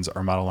plugins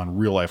are modeled on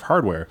real life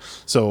hardware.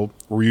 So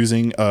we're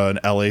using an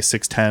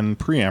LA610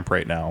 preamp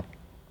right now.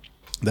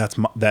 That's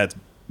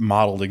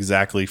modeled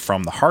exactly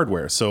from the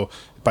hardware. So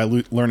by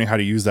learning how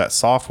to use that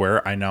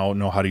software, I now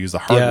know how to use the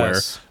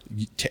hardware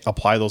to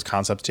apply those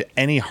concepts to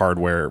any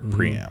hardware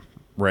preamp,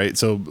 right?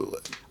 So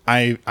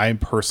I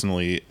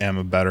personally am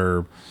a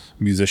better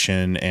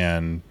musician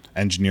and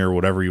engineer,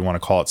 whatever you want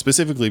to call it,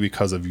 specifically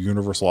because of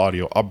Universal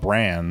Audio, a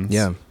brand's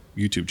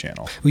YouTube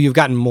channel. Well, you've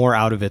gotten more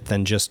out of it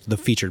than just the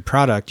featured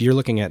product. You're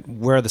looking at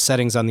where are the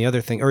settings on the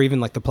other thing, or even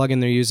like the plugin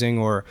they're using,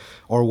 or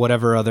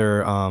whatever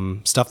other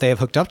stuff they have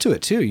hooked up to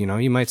it too. You know,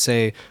 you might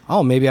say,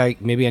 oh, maybe I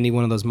need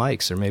one of those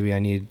mics, or maybe I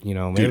need, you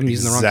know, maybe I'm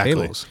using the wrong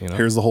cables. You know?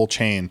 Here's the whole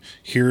chain.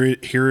 Here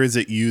is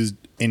it used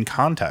in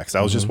context.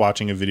 I was just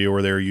watching a video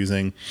where they were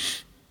using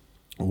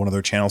one of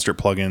their channel strip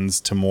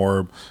plugins to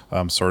more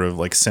sort of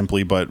like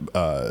simply, but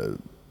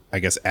I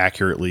guess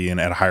accurately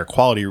and at a higher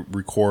quality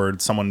record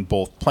someone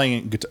both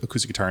playing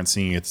acoustic guitar and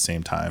singing at the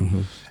same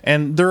time.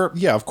 And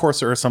of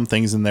course there are some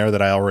things in there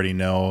that I already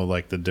know,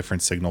 like the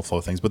different signal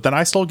flow things, but then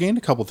I still gained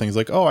a couple things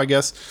like, oh, I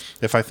guess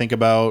if I think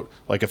about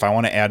like if I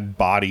want to add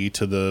body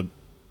to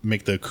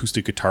make the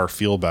acoustic guitar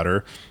feel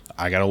better,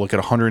 I got to look at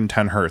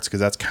 110 hertz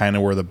because that's kind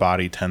of where the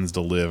body tends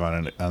to live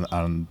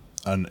on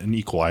an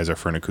equalizer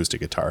for an acoustic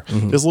guitar.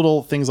 There's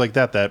little things like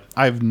that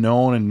I've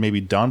known and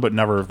maybe done, but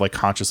never like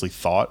consciously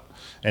thought.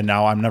 And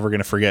now I'm never going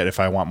to forget if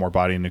I want more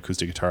body in an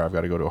acoustic guitar, I've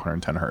got to go to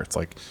 110 hertz.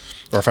 Like,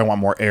 or if I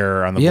want more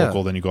air on the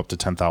vocal, then you go up to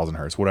 10,000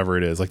 hertz, whatever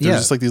it is. Like, there's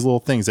just like these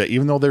little things that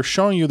even though they're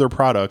showing you their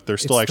product, they're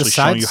still actually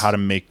showing you how to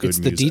make good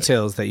music. It's the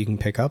details that you can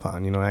pick up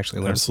on, you know,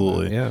 actually learn.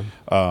 Absolutely. Yeah.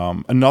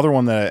 Another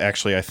one that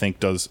actually I think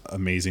does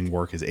amazing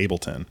work is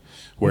Ableton,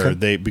 where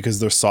because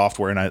their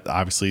software, and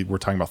obviously we're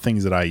talking about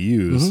things that I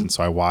use, and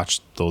so I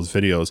watched those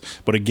videos.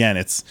 But again,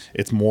 it's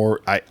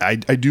more, I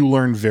do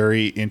learn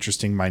very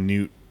interesting,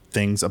 minute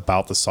things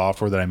about the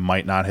software that I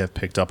might not have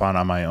picked up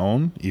on my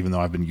own, even though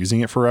I've been using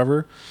it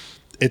forever.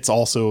 It's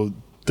also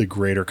the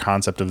greater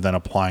concept of then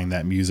applying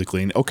that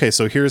musically. And okay,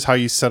 so here's how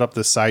you set up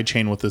the side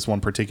chain with this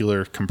one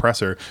particular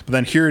compressor, but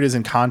then here it is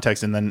in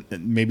context, and then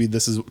maybe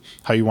this is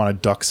how you want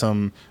to duck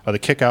some of the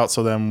kick out,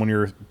 so then when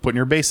you're putting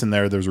your bass in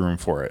there, there's room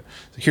for it.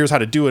 So here's how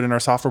to do it in our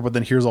software, but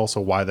then here's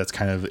also why that's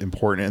kind of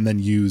important, and then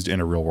used in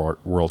a real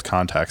world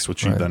context,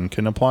 which you then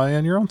can apply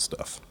on your own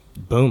stuff.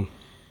 Boom.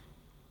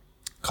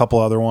 Couple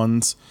other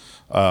ones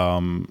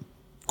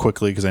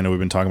quickly, because I know we've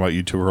been talking about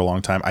YouTube for a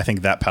long time. I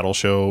think That Pedal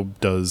Show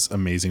does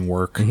amazing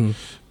work,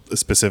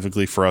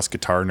 specifically for us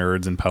guitar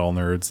nerds and pedal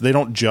nerds. They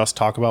don't just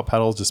talk about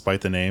pedals,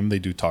 despite the name. They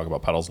do talk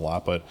about pedals a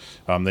lot, but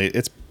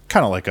it's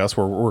kind of like us.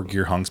 We're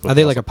gear hunks. But are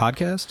they like a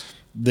podcast?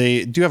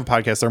 They do have a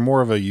podcast. They're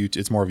more of a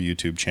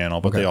YouTube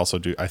channel, but they also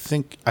do. I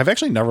think I've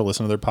actually never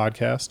listened to their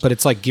podcast, but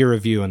it's like gear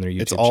review on their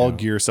YouTube. It's all channel.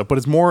 Gear stuff, but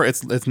it's more.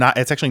 It's not.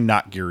 It's actually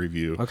not gear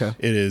review. Okay,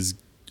 it is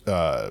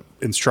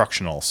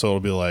instructional. So it'll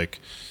be like.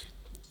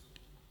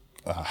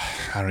 I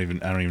don't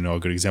even know a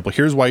good example.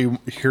 Here's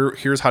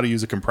here's how to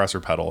use a compressor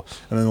pedal,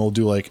 and then we'll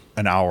do like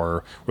an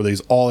hour where they use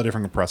all the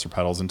different compressor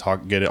pedals and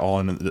get it all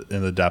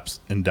in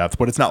depth.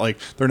 But it's not like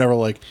they're never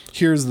like,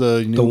 here's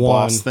the new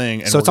Boss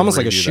thing. And so it's almost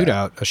like a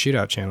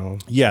shootout channel.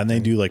 Yeah, and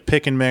they do like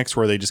pick and mix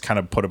where they just kind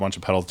of put a bunch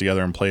of pedals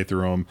together and play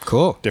through them.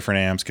 Cool. Different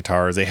amps,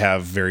 guitars. They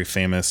have very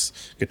famous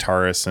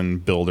guitarists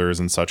and builders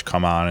and such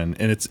come on,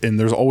 and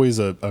there's always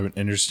an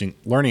interesting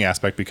learning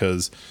aspect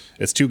because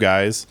it's two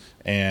guys.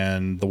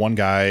 And the one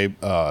guy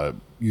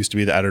used to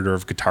be the editor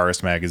of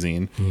Guitarist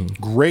magazine.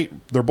 Great.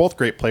 They're both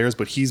great players,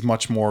 but he's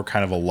much more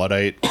kind of a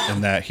Luddite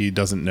in that he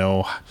doesn't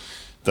know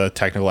the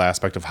technical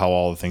aspect of how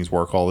all the things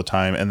work all the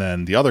time. And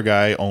then the other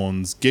guy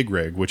owns Gig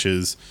Rig, which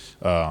is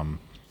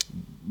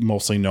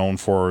mostly known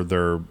for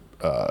their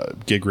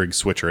Gig Rig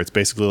switcher. It's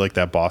basically like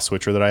that Boss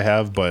switcher that I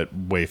have, but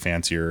way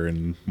fancier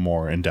and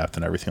more in depth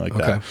and everything like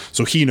that.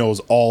 So he knows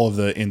all of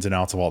the ins and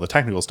outs of all the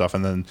technical stuff.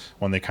 And then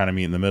when they kind of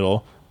meet in the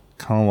middle,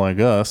 kind of like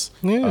us,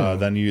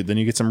 then you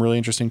get some really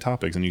interesting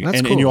topics, and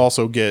you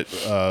also get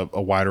a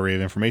wide array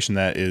of information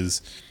that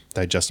is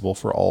digestible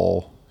for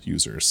all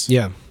users.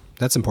 Yeah,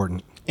 that's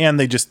important. And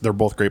they're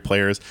both great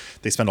players.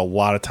 They spend a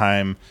lot of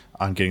time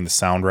on getting the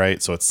sound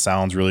right, so it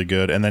sounds really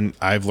good. And then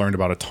I've learned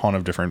about a ton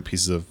of different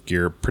pieces of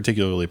gear,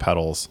 particularly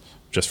pedals,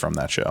 just from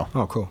that show.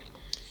 Oh, cool.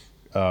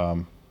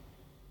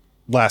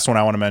 Last one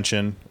I want to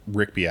mention,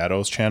 Rick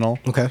Beato's channel.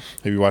 Okay.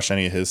 Have you watched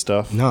any of his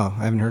stuff? No,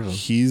 I haven't heard of him.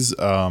 He's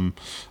a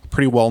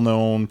pretty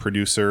well-known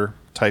producer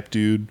type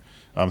dude.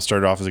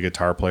 Started off as a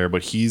guitar player,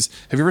 but have you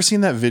ever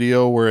seen that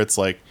video where it's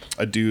like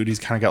a dude, he's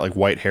kind of got like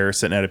white hair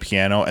sitting at a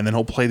piano, and then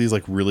he'll play these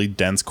like really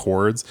dense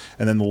chords,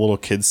 and then the little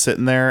kid's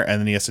sitting there, and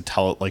then he has to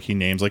tell it, like he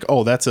names like,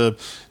 oh, that's a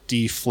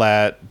D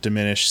flat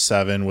diminished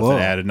 7 with an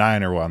added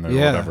 9 or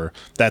whatever.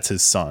 That's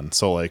his son.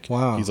 So like,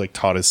 he's like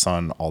taught his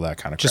son all that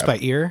kind of just crap.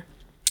 by ear.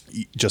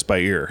 just by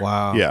ear.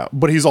 Wow. Yeah,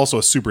 but he's also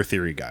a super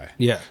theory guy.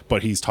 Yeah.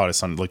 But he's taught his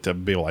son like to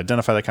be able to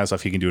identify that kind of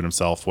stuff. He can do it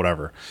himself,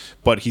 whatever.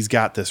 But he's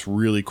got this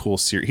really cool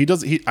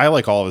series. I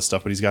like all of his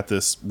stuff, but he's got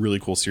this really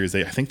cool series.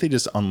 I think they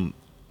just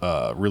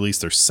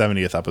released their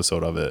 70th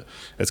episode of it.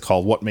 It's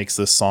called What Makes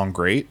This Song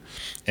Great.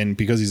 And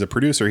because he's a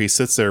producer, he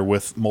sits there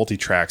with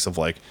multi-tracks of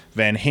like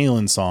Van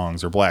Halen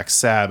songs or Black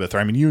Sabbath, or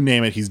I mean, you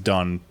name it, he's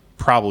done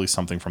probably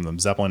something from them.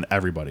 Zeppelin,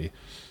 everybody.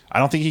 I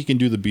don't think he can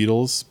do the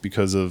Beatles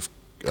because of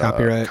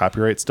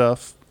copyright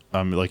stuff.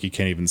 Like, you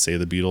can't even say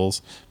the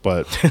Beatles,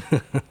 but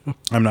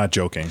I'm not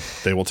joking.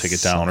 They will take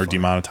it down or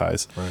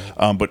demonetize.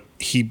 Right. But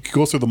he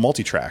goes through the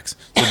multi-tracks.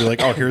 So they're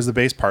like, oh, here's the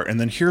bass part. And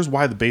then here's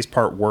why the bass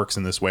part works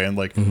in this way. And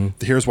like,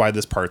 here's why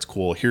this part's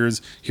cool.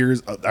 Here's,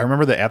 I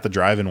remember the At the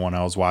Drive-In one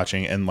I was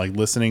watching and like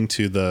listening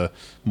to the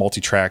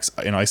multi-tracks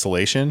in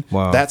isolation.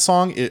 Wow. That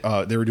song,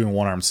 they were doing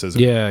One Armed Scissor.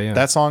 Yeah.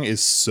 That song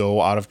is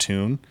so out of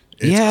tune.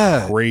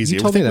 It's crazy. You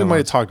I told think me we that might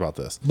have once. talked about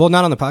this. Well,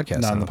 not on the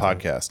podcast. Not on the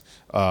podcast.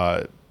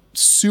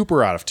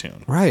 Super out of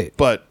tune. Right.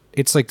 But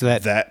it's like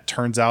that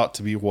turns out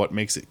to be what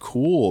makes it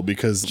cool,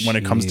 because when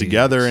it comes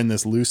together in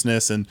this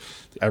looseness and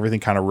everything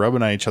kind of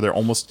rubbing on each other,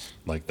 almost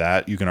like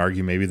that, you can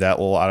argue maybe that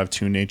little out of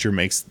tune nature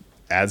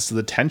adds to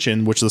the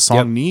tension which the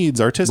song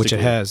needs artistically. Which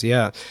it has,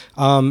 yeah.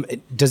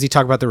 Does he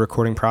talk about the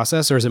recording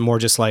process, or is it more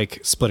just like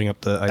splitting up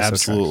the ISO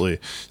Absolutely.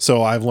 tracks?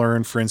 So I've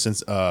learned, for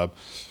instance,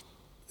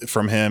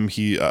 from him,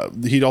 he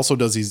also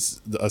does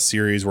a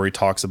series where he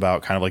talks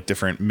about kind of like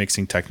different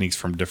mixing techniques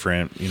from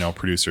different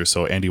producers.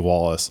 So Andy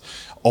Wallace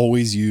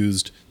always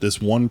used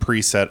this one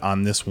preset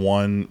on this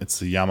one. It's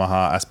the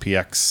Yamaha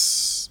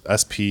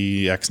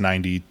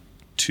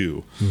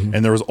SPX92,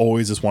 and there was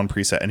always this one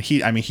preset. And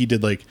he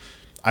did like,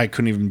 I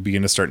couldn't even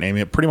begin to start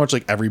naming it. Pretty much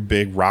like every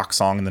big rock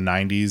song in the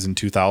 90s and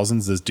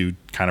 2000s, this dude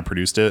kind of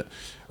produced it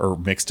or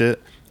mixed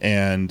it.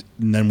 And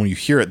then when you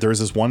hear it, there's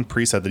this one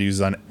preset that he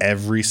uses on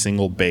every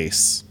single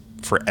bass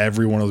for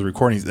every one of those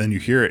recordings. Then you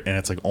hear it and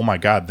it's like, oh my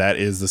God, that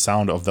is the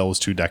sound of those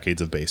 2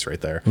 decades of bass right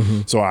there.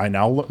 So I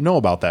now know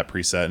about that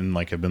preset and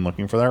like have been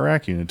looking for that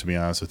rack unit, to be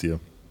honest with you.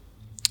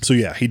 So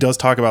yeah, he does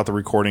talk about the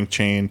recording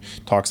chain,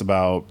 talks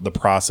about the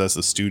process,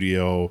 the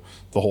studio,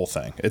 the whole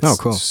thing. It's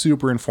cool.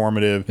 Super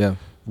informative,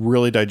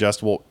 really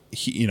digestible.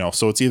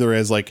 So it's either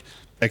as like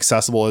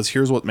accessible as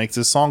here's what makes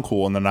this song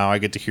cool, and then now I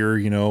get to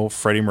hear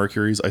Freddie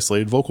Mercury's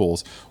isolated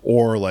vocals,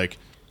 or like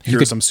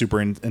here's some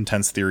super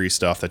intense theory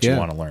stuff that you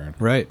want to learn.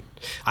 Right.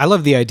 I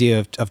love the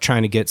idea of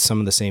trying to get some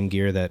of the same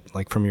gear that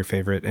like from your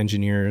favorite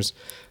engineers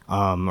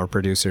or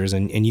producers,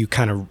 and you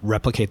kind of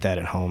replicate that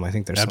at home. I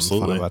think there's something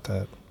fun about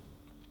that.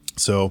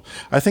 So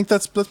I think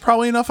that's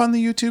probably enough on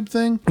the YouTube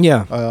thing.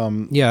 Yeah.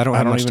 I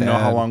don't even know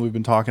how long we've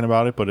been talking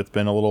about it, but it's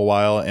been a little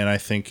while, and I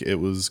think it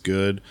was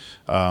good.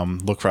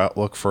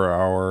 Look for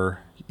our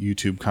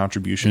YouTube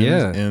contributions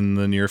in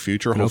the near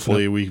future.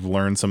 Hopefully we've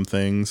learned some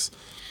things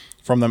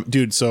from them,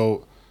 dude.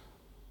 So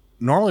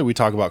normally we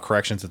talk about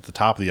corrections at the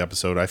top of the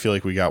episode. I feel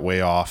like we got away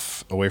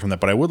from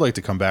that, but I would like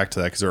to come back to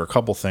that because there are a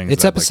couple things.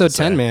 It's episode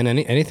 10, man.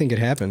 Anything could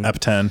happen. Ep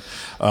 10.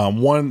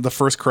 The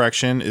first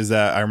correction is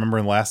that I remember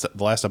in the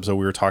last episode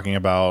we were talking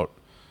about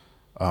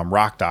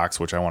rock docs,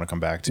 which I want to come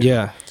back to.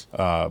 Yeah.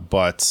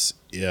 But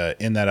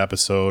in that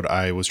episode,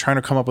 I was trying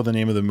to come up with the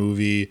name of the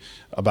movie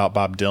about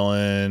Bob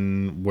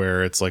Dylan,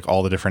 where it's like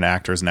all the different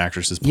actors and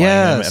actresses playing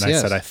him. And I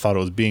said I thought it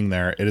was Being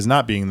There. It is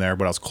not Being There,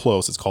 but I was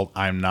close. It's called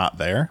I'm Not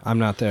There. I'm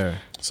Not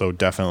There. So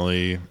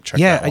definitely check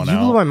that one out. Yeah, you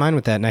blew my mind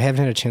with that, and I haven't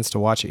had a chance to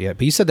watch it yet.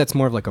 But you said that's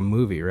more of like a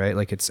movie, right?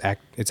 Like it's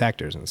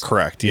actors and stuff.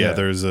 Correct. Yeah,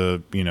 there's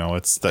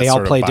it's that they all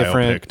sort play of biopic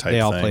different. type They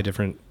all thing. play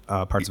different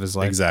parts of his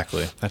life.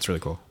 Exactly. That's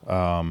really cool.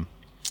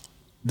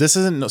 This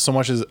isn't so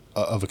much as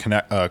of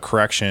a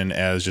correction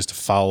as just a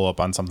follow up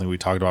on something we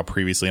talked about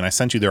previously. And I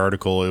sent you the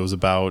article. It was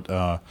about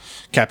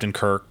Captain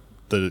Kirk,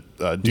 the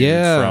dude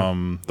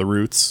from The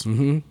Roots.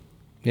 Mm-hmm.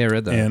 Yeah, I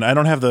read that. And I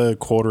don't have the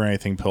quote or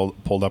anything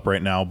pulled up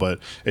right now, but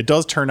it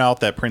does turn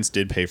out that Prince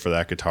did pay for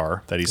that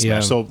guitar that he smashed.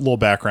 Yeah. So a little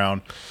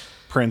background.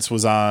 Prince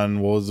was on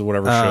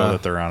whatever show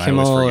that they're on.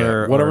 Kimmel, I always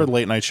forget. Whatever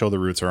late night show The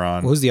Roots are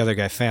on. Who's the other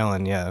guy?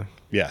 Fallon, yeah.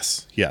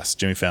 Yes,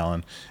 Jimmy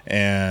Fallon.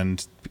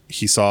 And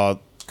he saw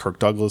Kirk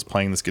Douglas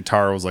playing this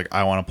guitar, was like,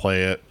 I want to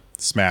play it,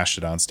 smashed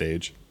it on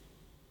stage.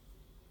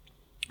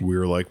 We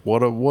were like,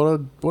 what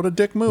a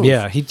dick move.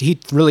 Yeah, he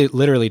really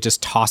literally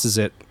just tosses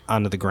it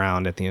onto the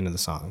ground at the end of the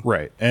song.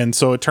 Right. And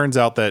so it turns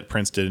out that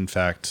Prince did, in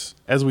fact,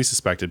 as we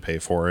suspected, pay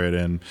for it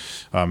and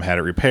had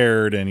it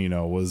repaired and,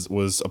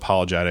 was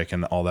apologetic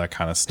and all that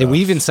kind of stuff. And we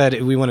even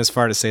said, we went as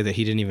far to say that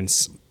he didn't even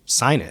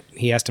sign it.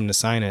 He asked him to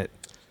sign it.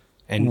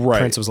 And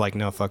Prince was like,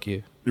 no, fuck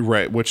you.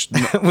 Right. Which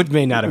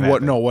may not have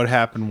happened. What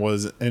happened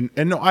was, and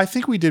no, I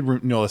think we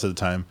did know this at the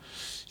time.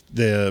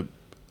 The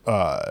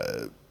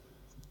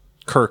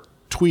Kirk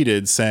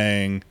tweeted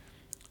saying,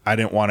 I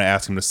didn't want to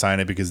ask him to sign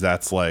it because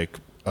that's like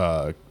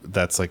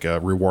that's like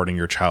rewarding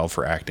your child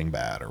for acting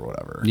bad or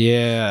whatever.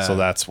 Yeah. So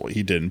that's what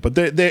he didn't. But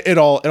it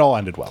all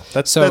ended well.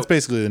 That's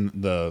basically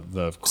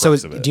the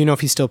crux of it. Do you know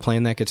if he's still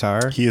playing that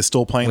guitar? He is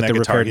still playing With that the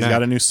guitar. repaired He's neck?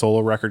 got a new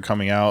solo record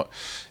coming out,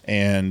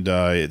 and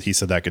he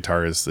said that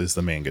guitar is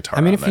the main guitar.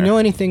 I mean, on if you there. know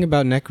anything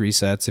about neck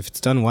resets, if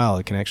it's done well,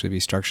 it can actually be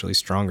structurally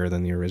stronger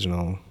than the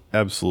original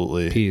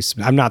Absolutely. piece.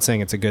 I'm not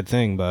saying it's a good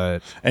thing,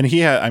 but And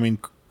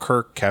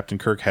Captain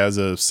Kirk has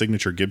a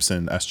signature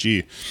Gibson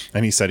SG,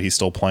 and he said he's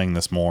still playing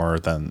this more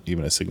than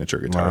even a signature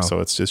guitar. Wow. So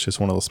it's just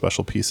one of those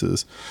special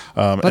pieces.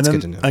 That's and then,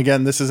 good to know.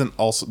 Again, this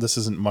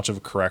isn't much of a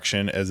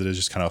correction as it is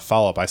just kind of a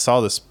follow up. I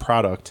saw this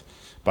product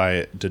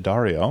by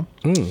D'Addario,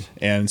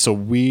 and so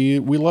we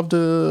love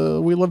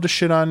to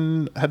shit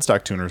on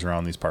headstock tuners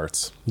around these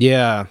parts.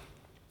 yeah.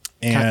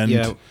 And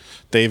Yeah.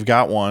 they've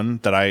got one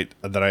that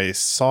I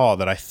saw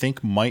that I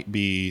think might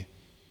be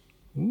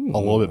a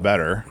little bit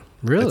better.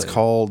 Really? It's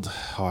called,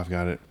 I've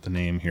got the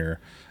name here.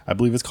 I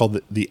believe it's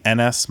called the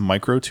NS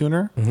Micro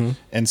Tuner. Mm-hmm.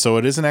 And so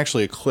it isn't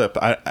actually a clip.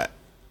 I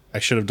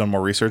should have done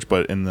more research,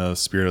 but in the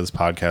spirit of this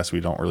podcast, we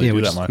don't really do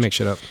we that just much. make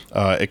shit up.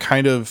 It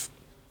kind of,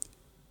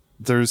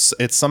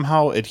 it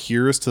somehow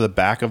adheres to the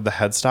back of the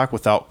headstock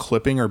without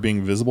clipping or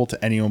being visible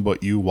to anyone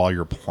but you while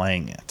you're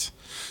playing it.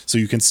 So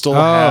you can still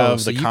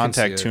have so the you can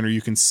contact see it. tuner.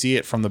 You can see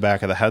it from the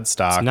back of the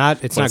headstock.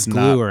 It's but not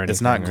glue or anything.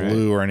 It's not right?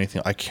 glue or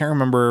anything. I can't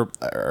remember.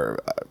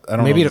 I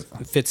don't Maybe know.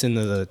 it fits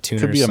into the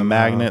tuner. Could be a somehow.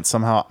 magnet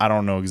somehow. I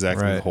don't know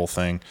exactly the Right. whole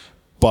thing,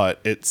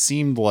 but it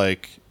seemed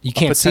like You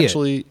can't see it.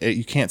 potentially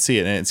you can't see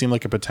it, and it seemed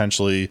like a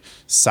potentially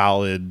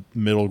solid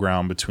middle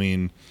ground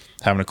between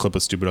having to clip a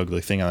stupid ugly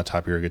thing on the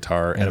top of your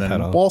guitar and a then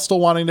pedal. while still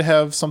wanting to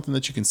have something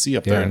that you can see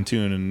up there Yeah. in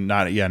tune and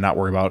not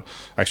worry about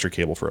extra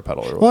cable for a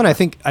pedal. Or Well, and I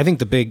think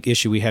the big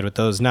issue we had with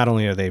those, not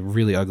only are they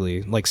really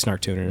ugly, like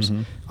snark tuners,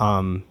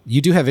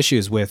 you do have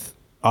issues with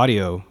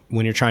audio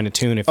when you're trying to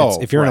tune. If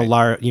you're in a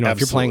right. if you're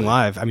playing Absolutely.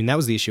 live, I mean, that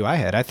was the issue I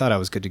had. I thought I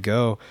was good to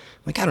go.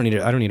 Like, I don't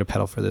need a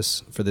pedal for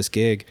this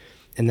gig.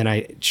 And then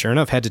I, sure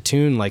enough, had to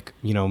tune like,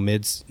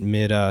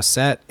 mid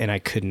set, and I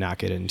could not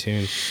get it in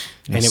tune.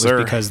 And Yes, it was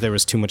sir. because there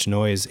was too much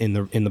noise in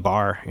the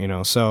bar,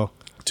 so.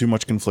 too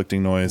much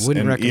conflicting noise.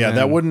 Wouldn't and yeah,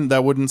 recommend.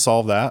 that wouldn't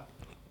solve that.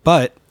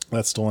 But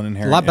That's still an a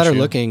inherent lot better issue.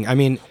 looking. I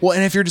mean, Well,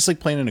 and if you're just like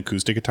playing an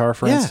acoustic guitar,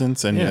 for Yeah,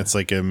 instance, and yeah. it's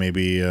like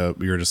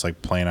you're just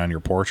like playing on your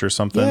porch or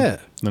something, Yeah.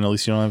 then at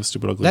least you don't have a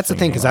stupid ugly. that's the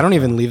thing, because I going don't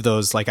on. even leave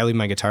those. Like, I leave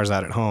my guitars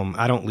out at home.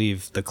 I don't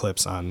leave the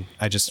clips on.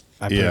 I put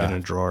it in a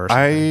drawer. Or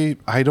something.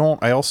 I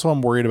don't. I also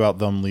am worried about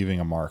them leaving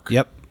a mark.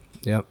 Yep.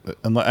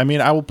 And I mean,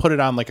 I will put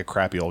it on like a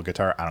crappy old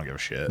guitar. I don't give a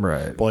shit.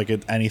 Right. But like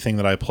anything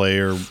that I play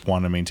or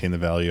want to maintain the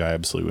value, I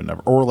absolutely would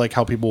never. Or like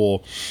how people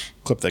will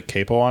clip the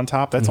capo on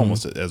top. That's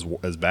almost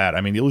as bad.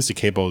 I mean, at least the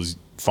capo is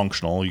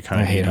functional. You kind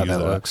I of hate how use that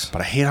looks.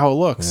 But I hate how it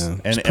looks. Yeah.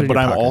 Just And put it in but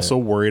your I'm pocket. also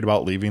worried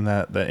about leaving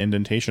that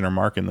indentation or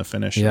mark in the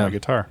finish of my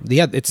guitar.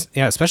 Yeah,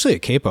 especially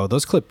at capo.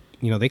 Those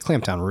they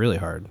clamp down really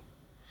hard.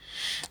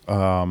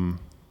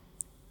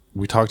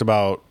 We talked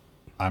about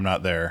I'm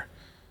Not There.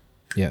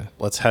 Yeah.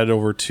 Let's head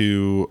over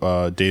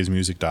to Dave's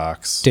Music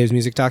Docs. Dave's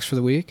music docs for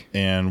the week.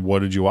 And what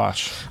did you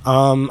watch?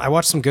 I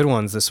watched some good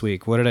ones this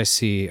week. What did I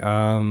see?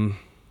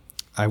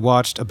 I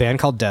watched a band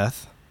called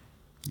Death.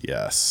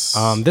 Yes.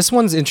 This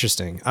one's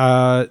interesting.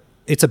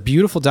 It's a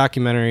beautiful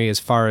documentary as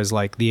far as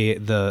like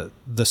the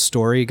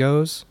story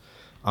goes.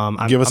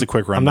 Give us a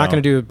quick I'm not rundown.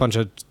 going to do a bunch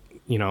of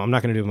I'm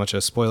not going to do a bunch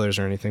of spoilers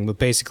or anything, but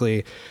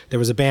basically there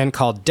was a band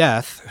called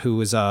Death who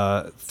was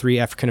 3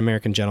 African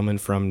American gentlemen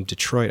from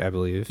Detroit, I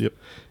believe. Yep.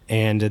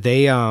 And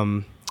they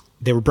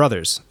were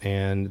brothers,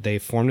 and they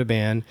formed a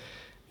band,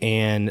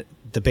 and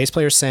the bass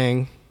player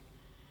sang,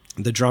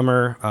 the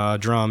drummer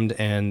drummed,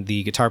 and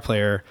the guitar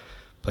player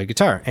played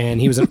guitar.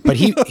 And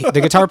the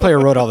guitar player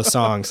wrote all the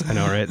songs. I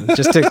know, right?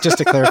 Just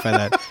to clarify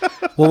that.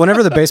 Well,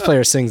 whenever the bass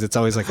player sings, it's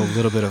always like a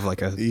little bit of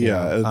like a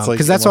it's like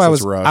because that's why unless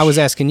it's Rush. I was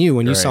asking you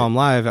when you saw Right. him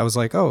live. I was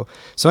like, oh.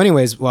 So,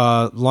 anyways,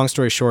 long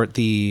story short,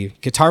 the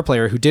guitar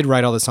player who did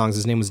write all the songs,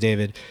 his name was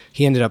David.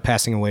 He ended up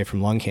passing away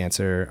from lung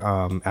cancer.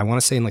 I want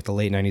to say in like the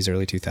late '90s,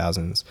 early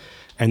 2000s.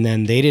 And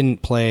then they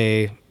didn't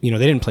play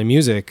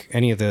music,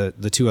 any of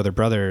the 2 other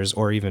brothers,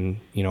 or even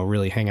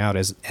really hang out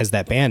as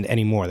that band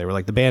anymore. They were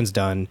like, the band's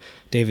done,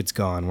 David's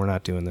gone, we're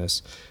not doing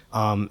this.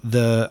 I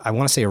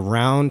want to say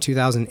around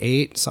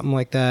 2008, something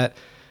like that,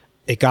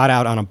 it got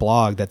out on a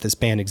blog that this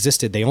band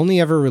existed. They only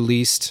ever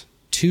released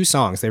 2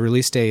 songs. They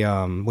released a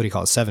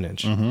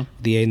 7-inch,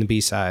 the A and the B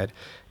side,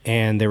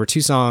 and there were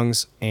 2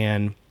 songs,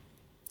 and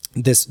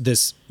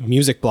this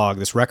music blog,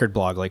 this record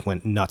blog, like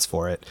went nuts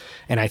for it.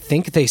 And I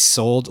think they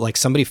sold, like,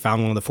 somebody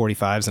found one of the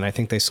 45s, and I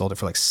think they sold it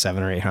for like $700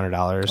 or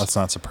 $800. That's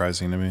not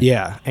surprising to me.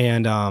 Yeah,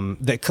 and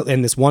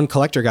and this one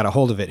collector got a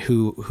hold of it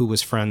who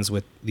was friends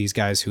with these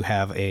guys who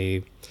have a,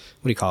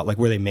 what do you call it, like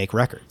where they make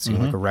records,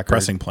 like a record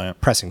Pressing plant.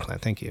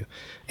 Thank you,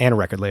 and a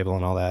record label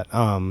and all that.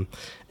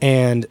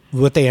 And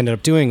what they ended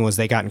up doing was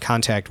they got in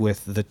contact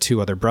with the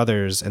 2 other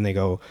brothers, and they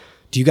go,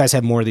 do you guys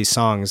have more of these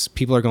songs?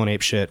 People are going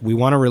ape shit. We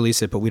want to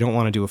release it, but we don't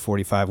want to do a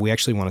 45. We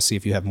actually want to see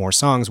if you have more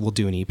songs. We'll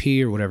do an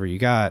EP or whatever you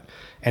got.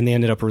 And they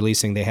ended up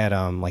releasing, they had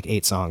like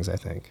 8 songs, I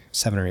think,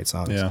 7 or 8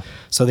 songs. Yeah.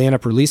 So they end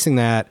up releasing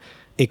that.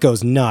 It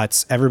goes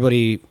nuts.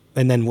 Everybody,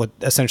 and then what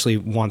essentially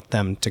want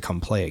them to come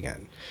play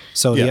again.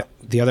 So Yeah.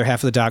 the other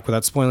half of the doc,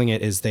 without spoiling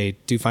it, is they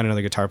do find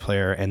another guitar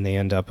player and they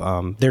end up,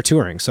 they're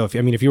touring. So if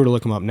you were to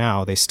look them up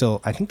now,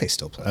 I think they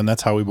still play. And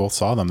that's how we both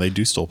saw them. They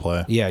do still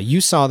play. Yeah.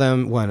 You saw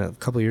them, a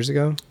couple years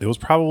ago? It was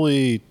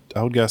probably,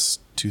 I would guess,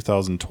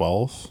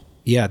 2012,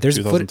 Yeah. There's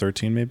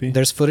 2013 maybe.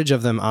 There's footage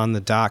of them on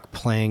the dock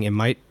playing.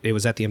 It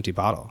was at the Empty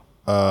Bottle.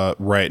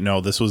 Right.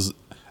 No, this was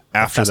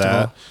after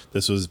that.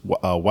 This was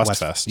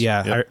Westfest.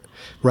 Yeah. Yep.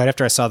 Right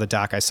after I saw the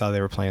doc, I saw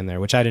they were playing there,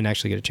 which I didn't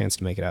actually get a chance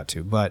to make it out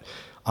to. But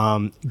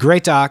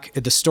great doc.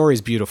 The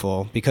story's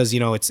beautiful because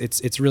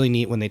it's really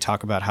neat when they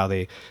talk about how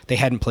they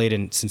hadn't played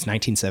since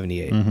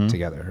 1978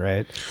 together,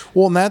 right?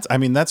 Well,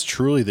 and that's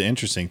truly the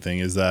interesting thing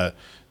is that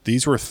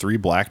these were 3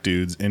 black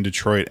dudes in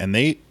Detroit, and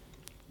they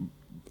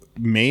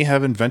may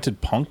have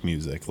invented punk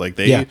music. Like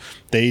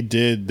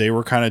they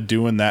were kind of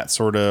doing that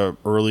sort of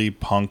early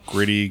punk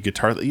gritty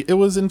guitar. It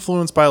was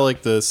influenced by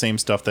like the same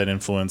stuff that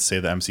influenced, say,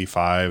 the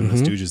MC5 and the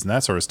Stooges and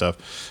that sort of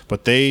stuff.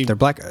 But they're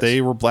black guys.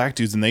 They were black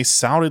dudes, and they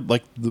sounded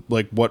like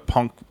what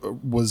punk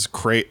was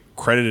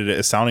credited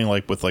as sounding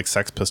like with like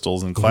Sex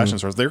Pistols and Clash and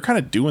sorts. They were kind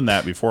of doing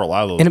that before a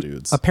lot of those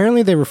dudes.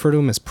 Apparently they refer to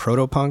them as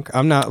proto-punk.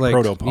 I'm not like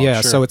proto-punk,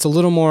 yeah, sure. so it's a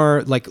little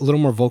more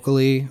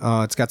vocally.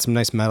 It's got some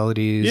nice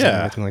melodies and Yeah.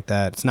 everything like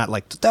that. It's not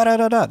like da da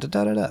da da da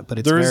da da, but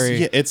it's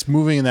very it's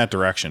moving in that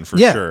direction for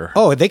sure.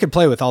 Oh, they could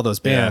play with all those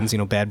bands,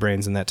 Bad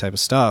Brains and that type of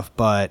stuff,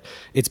 but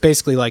it's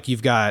basically like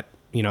you've got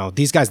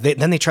these guys,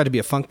 then they tried to be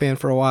a funk band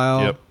for a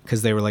while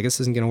because they were like, this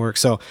isn't going to work.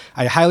 So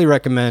I highly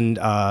recommend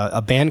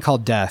A Band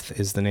Called Death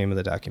is the name of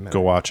the documentary.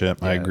 Go watch it.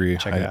 Yeah, I agree.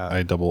 check it out.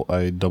 I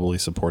doubly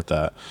support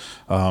that.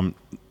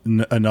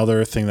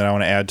 Another thing that I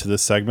want to add to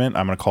this segment,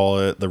 I'm going to call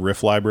it the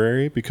Riff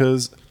Library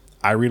because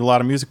I read a lot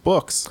of music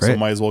books. Great. So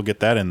might as well get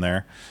that in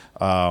there.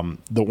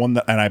 The one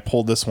and I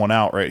pulled this one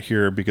out right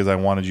here because I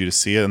wanted you to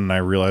see it, and I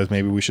realized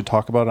maybe we should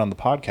talk about it on the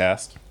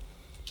podcast.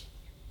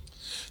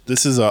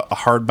 This is a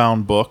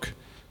hardbound book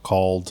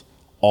called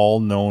All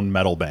Known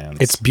Metal Bands.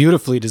 It's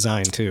beautifully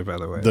designed too, by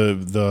the way.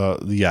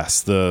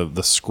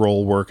 The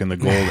scroll work and the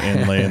gold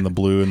inlay and the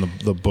blue, and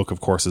the book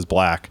of course is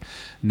black.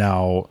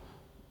 Now,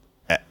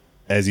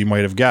 as you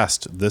might have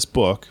guessed, this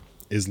book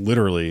is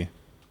literally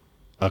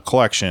a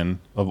collection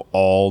of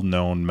all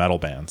known metal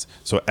bands.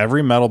 So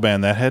every metal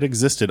band that had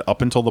existed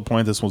up until the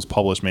point this was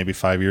published maybe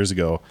 5 years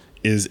ago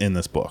is in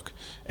this book,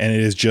 and it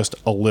is just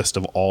a list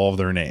of all of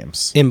their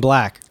names in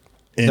black.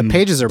 The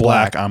pages are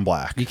black on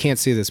black. You can't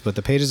see this, but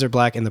the pages are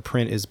black and the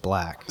print is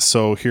black.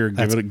 So here,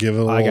 give it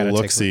a little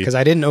look see. Because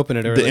I didn't open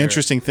it earlier. The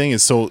interesting thing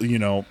is, so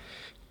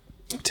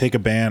take a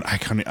band. I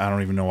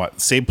don't even know what.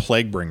 Say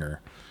Plaguebringer.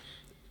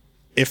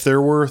 If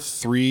there were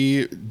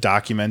 3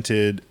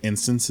 documented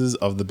instances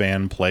of the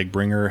band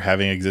Plaguebringer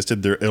having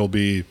existed, it'll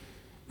be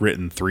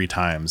written 3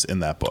 times in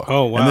that book.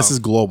 Oh wow! And this is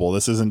global.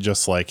 This isn't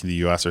just like the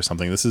U.S. or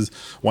something. This is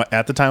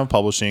at the time of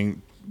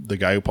publishing. The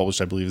guy who published,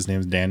 I believe his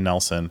name is Dan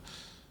Nelson,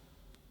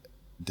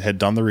 had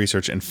done the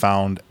research and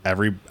found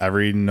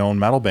every known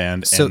metal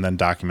band and then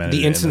documented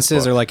the it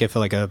instances in are like if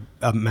a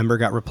member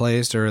got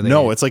replaced or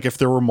no, it's like if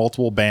there were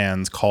multiple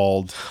bands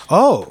called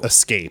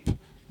Escape,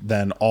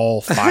 then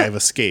all 5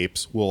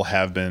 escapes will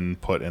have been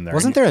put in there.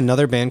 Wasn't there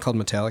another band called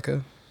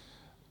Metallica?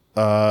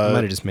 I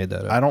might have just made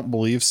that up. I don't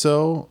believe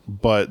so,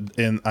 but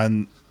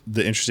on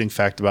the interesting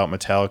fact about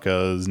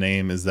Metallica's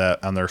name is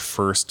that on their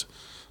first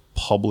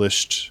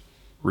published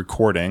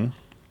recording,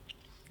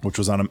 which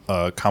was on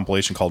a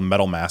compilation called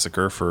Metal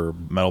Massacre for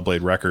Metal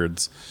Blade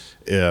Records,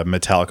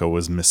 Metallica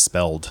was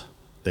misspelled.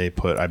 They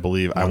put, I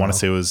believe, I want to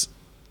say it was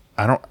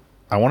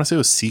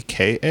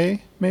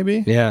CKA,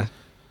 maybe? Yeah.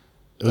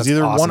 It was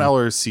either awesome. 1L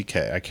or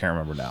CK. I can't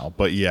remember now.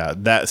 But yeah,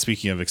 that,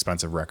 speaking of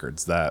expensive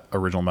records, that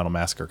original Metal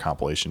Massacre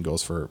compilation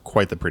goes for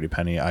quite the pretty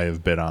penny. I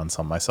have bid on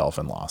some myself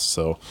and lost.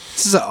 So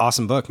this is an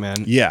awesome book,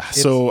 man. Yeah.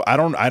 So I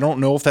don't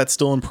know if that's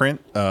still in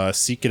print.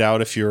 Seek it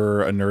out if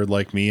you're a nerd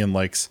like me and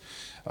likes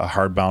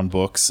hardbound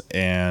books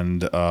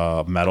and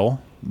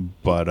metal.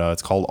 But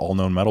it's called All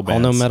Known Metal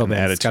Bands. All Known Metal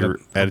Bands.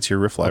 Add it to your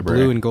riff library.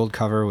 Blue and gold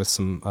cover with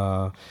some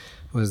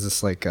what is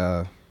this like?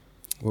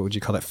 What would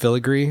you call that?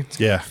 Filigree?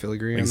 Yeah,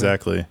 filigree.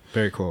 Exactly.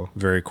 Very cool.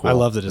 Very cool. I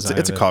love the design.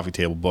 It's a coffee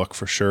table book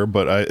for sure,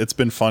 but it's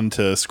been fun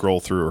to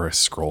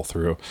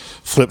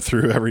flip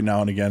through every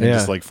now and again and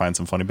just like find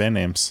some funny band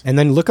names. And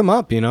then look them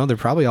up. They're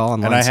probably all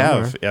online. And I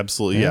somewhere. have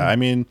absolutely. Yeah. I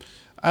mean,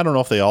 I don't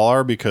know if they all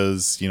are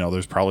because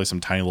there's probably some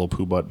tiny little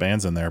poo butt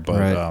bands in there, but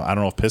right. I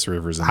don't know if Piss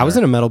River's in there. I was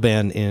in a metal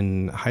band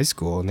in high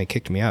school and they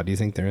kicked me out. Do you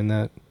think they're in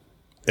that?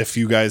 If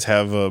you guys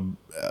have a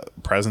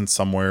presence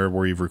somewhere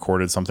where you've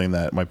recorded something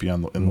that might be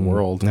in the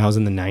world. And I was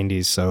in the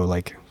 90s, so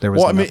like there was.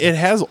 Well, I mean, it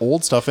has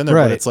old stuff in there,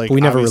 right. but it's like but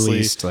we never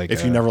released. Like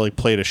if you never like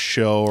played a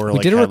show or we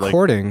did a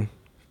recording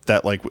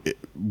that like it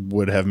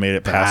would have made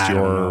it past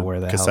your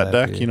cassette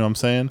deck. You know what I'm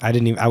saying?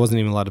 I wasn't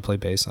even allowed to play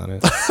bass on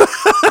it.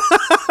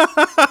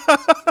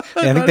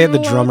 I think they had the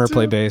drummer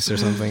play bass or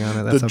something on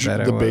it. That's how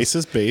bad The it was.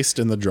 bassist bassed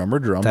and the drummer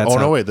drummed. That's Oh,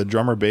 no, how- wait. The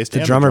drummer bassed The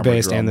and drummer the drummer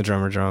bassed and the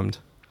drummed. drummer drummed.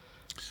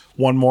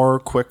 One more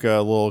quick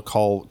little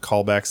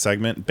callback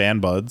segment,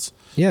 Band Buds.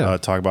 Yeah.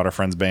 Talk about our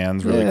friends'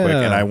 bands really quick.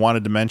 And I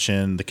wanted to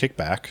mention the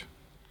Kickback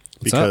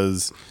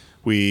because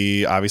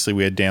we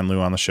had Dan Liu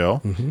on the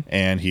show,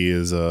 and he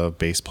is a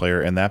bass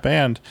player in that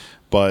band.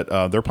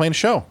 But they're playing a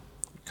show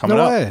coming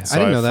No up. way. So I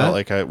didn't know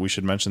felt that. like we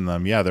should mention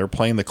them. Yeah, they're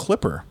playing the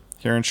Clipper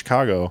here in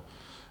Chicago,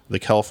 the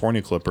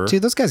California Clipper.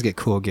 Dude, those guys get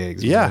cool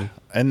gigs. Yeah, man.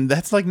 and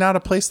that's like not a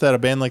place that a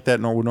band like that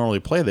would normally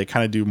play. They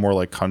kind of do more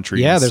like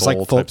country. Yeah, and there's soul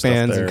like folk type stuff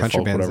bands there, and country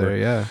folk, bands whatever.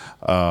 there.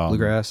 Yeah.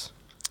 Bluegrass.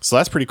 So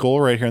that's pretty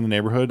cool right here in the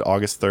neighborhood.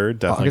 August 3rd.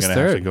 Definitely August going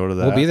to have 3rd. to go to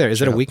that. We'll be there.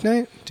 Is it a Check out-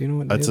 weeknight? Do you know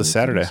what day It's of a the week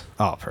Saturday. it is?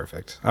 Oh,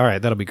 perfect. All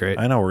right, that'll be great.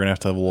 I know we're going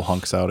to have a little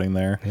hunks outing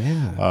there.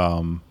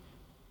 Yeah.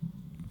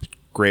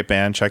 Great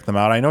band. Check them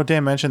out. I know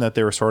Dan mentioned that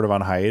they were sort of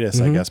on hiatus,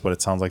 Mm-hmm. I guess, but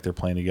it sounds like they're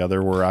playing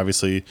together. We're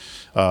obviously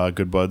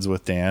good buds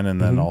with Dan, and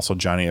then also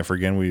Johnny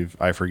Ifergen.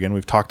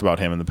 We've talked about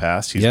him in the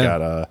past. He's Yeah.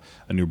 got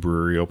a new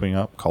brewery opening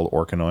up called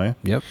Orkanoy.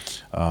 Yep.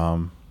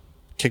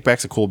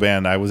 Kickback's a cool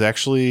band. I was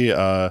actually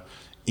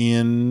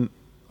in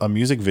a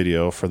music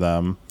video for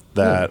them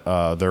that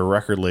their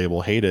record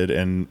label hated,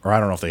 or I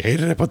don't know if they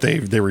hated it, but they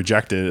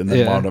rejected it and then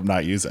Yeah. wound up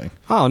not using.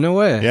 Oh, no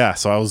way. Yeah,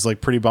 so I was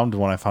like pretty bummed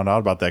when I found out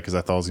about that because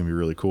I thought it was gonna be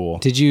really cool.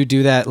 Did you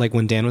do that like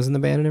when Dan was in the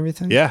band and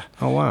everything? Yeah.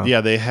 Oh, wow.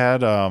 Yeah, they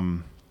had I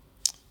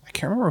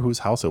can't remember whose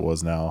house it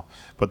was now,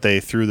 but they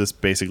threw this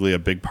basically a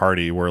big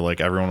party where like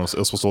everyone it was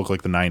supposed to look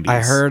like the 90s. I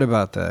heard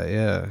about that.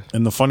 Yeah.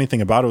 And the funny thing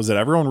about it was that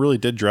everyone really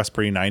did dress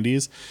pretty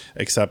 90s,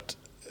 except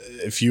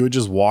if you had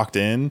just walked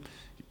in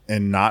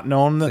and not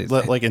known that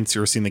like and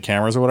you were seeing the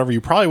cameras or whatever, you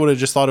probably would have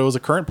just thought it was a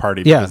Current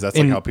party Yeah. because that's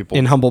in, like how people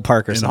in Humboldt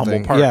Park or in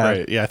something. Humboldt Park, yeah.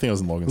 right? Yeah, I think it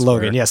was in Logan.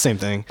 Logan. Square. Yeah. Same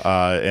thing.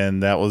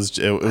 And that was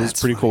it was That's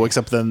pretty cool. funny.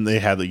 Except then they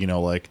had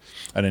like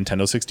a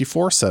Nintendo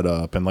 64 set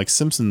up and like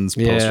Simpsons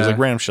Yeah. posters, like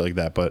random shit like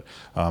that. But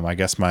I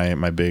guess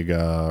my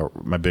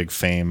big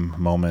fame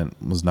moment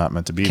was not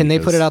meant to be. Can they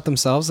put because it out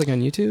themselves like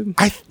on YouTube?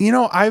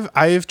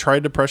 I've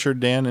tried to pressure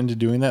Dan into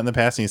doing that in the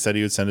past, and he said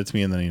he would send it to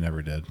me, and then he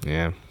never did.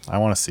 Yeah. I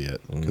want to see it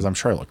because I'm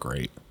sure I look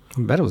great. I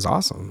bet it was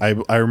awesome.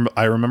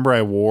 I remember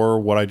I wore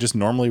what I just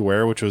normally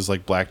wear, which was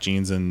like black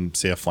jeans and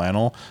say a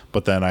flannel,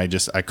 but then I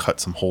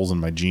cut some holes in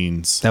my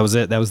jeans. That was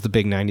it. That was the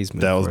big 90s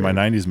move. That was for my you.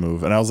 90s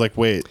move, and I was like,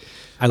 wait,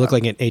 I look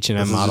like an H&M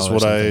this is model. just or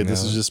what something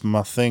this now. is just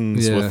my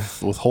things Yeah.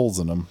 with holes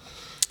in them.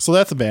 So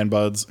that's the Band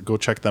Buds. Go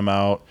check them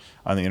out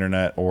on the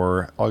internet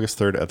or August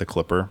 3rd at the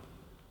Clipper.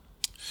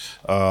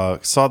 There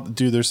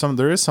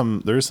is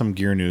some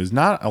gear news,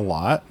 not a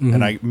lot,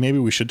 Mm-hmm. and maybe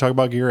we should talk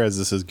about gear as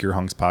this is Gear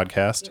Hunks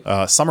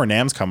podcast. Summer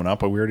NAMM's coming up,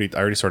 but I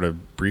already sort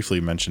of briefly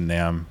mentioned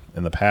NAMM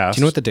in the past.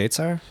 Do you know what the dates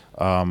are?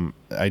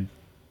 I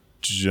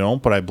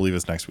don't, but I believe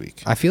it's next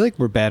week. I feel like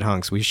we're bad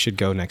hunks. We should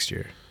go next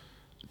year.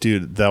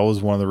 Dude, that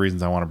was one of the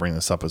reasons I want to bring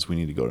this up is we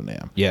need to go to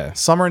NAMM. Yeah.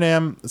 Summer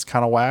NAMM is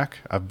kind of whack.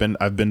 I've been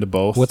to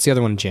both. What's the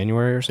other one?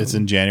 January or something? It's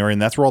in January,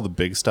 and that's where all the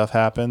big stuff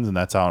happens, and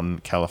that's out in all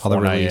the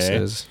California,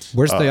 releases.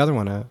 Where's the other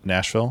one at?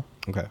 Nashville.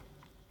 Okay.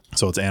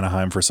 So it's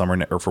Anaheim for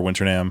for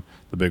Winter NAMM,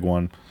 the big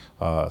one.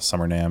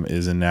 Summer NAMM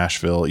is in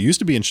Nashville. It used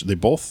to be they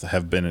both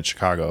have been in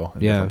Chicago.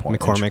 in Yeah, different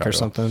point- in McCormick or Chicago.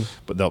 something.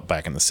 But they're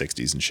back in the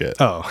 60s and shit.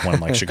 Oh. When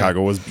like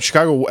Chicago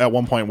at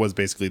one point was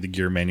basically the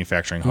gear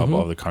manufacturing hub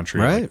of the country.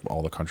 Right. Like,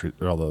 all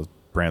the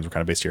brands were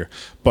kind of based here.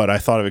 But I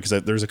thought of it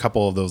because there's a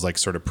couple of those like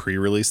sort of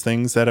pre-release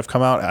things that have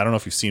come out. I don't know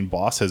if you've seen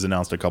Boss has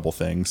announced a couple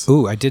things.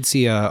 Ooh, I did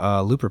see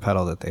a looper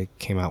pedal that they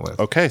came out with.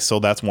 Okay, so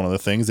that's one of the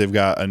things. They've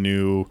got a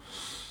new,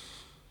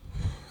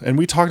 and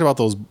we talked about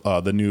those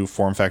the new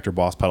form factor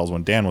Boss pedals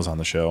when Dan was on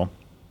the show.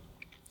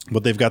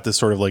 But they've got this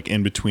sort of like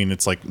in between.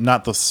 It's like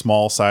not the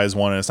small size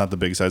one and it's not the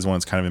big size one.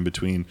 It's kind of in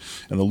between.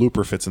 And the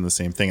looper fits in the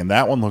same thing. And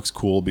that one looks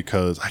cool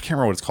because I can't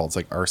remember what it's called. It's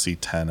like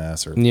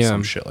RC10S or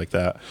some shit like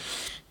that.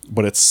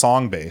 But it's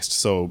song based.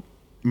 So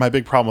my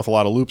big problem with a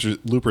lot of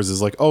loopers is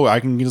like, oh,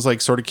 I can just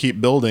like sort of keep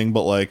building,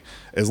 but like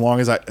as long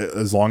as I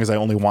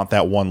only want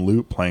that one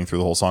loop playing through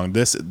the whole song.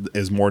 This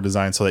is more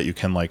designed so that you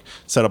can like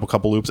set up a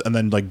couple loops and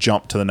then like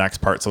jump to the next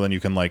part. So then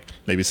you can like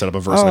maybe set up a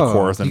verse and a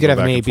chorus and you could go have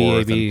back an and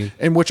forth. A-B.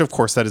 And which of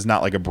course that is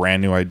not like a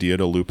brand new idea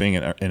to looping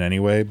in any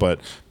way, but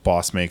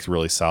Boss makes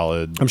really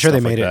solid. I'm sure they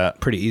stuff made like it that.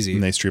 pretty easy.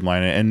 And they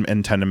streamline it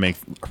and tend to make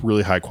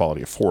really high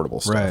quality,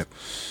 affordable stuff. Right.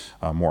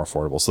 More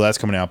affordable. So that's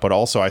coming out. But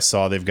also I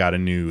saw they've got a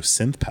new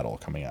synth pedal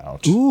coming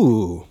out.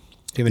 Ooh.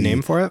 Do you have a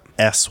name for it?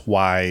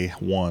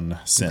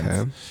 SY1 synth.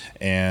 Okay.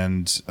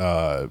 And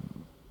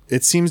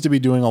it seems to be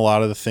doing a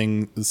lot of the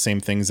same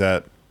things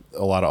that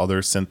a lot of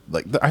other synth,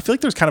 like I feel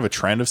like there's kind of a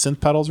trend of synth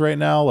pedals right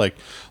now. Like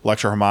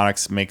Electro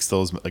Harmonics makes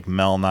those, like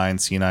Mel 9,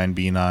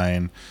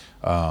 C9,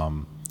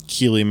 B9.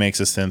 Keeley makes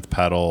a synth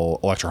pedal.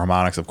 Electro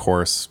Harmonics, of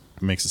course,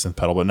 makes a synth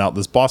pedal. But now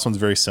this Boss one's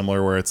very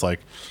similar, where it's like,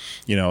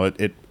 you know,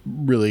 it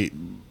really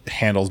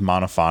handles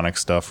monophonic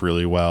stuff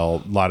really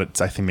well. A lot of,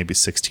 I think maybe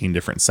 16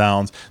 different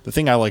sounds. The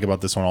thing I like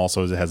about this one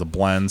also is it has a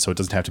blend, so it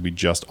doesn't have to be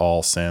just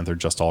all synth or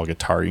just all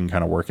guitar. You can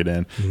kind of work it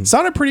in.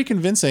 Sounded pretty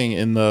convincing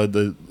in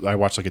the I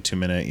watched like a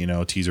 2-minute, you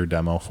know, teaser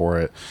demo for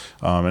it.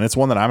 And it's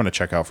one that I'm going to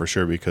check out for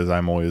sure, because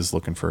I'm always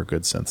looking for a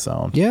good synth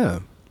sound. Yeah.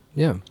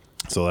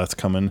 So that's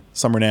coming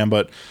Summer NAMM.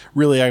 But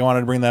really, I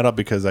wanted to bring that up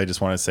because I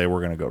just wanted to say we're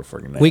going to go to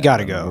freaking NAMM. We got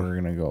to go. We're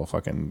going to go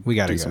fucking we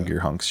gotta do go. some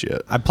Gear Hunks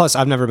shit. Plus,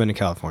 I've never been to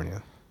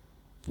California.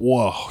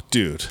 Whoa,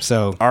 dude.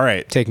 So, all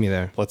right. Take me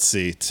there. Let's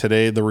see.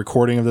 Today, we're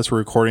recording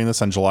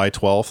this on July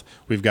 12th.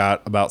 We've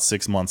got about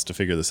 6 months to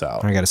figure this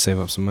out. I got to save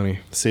up some money.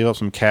 Save up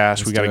some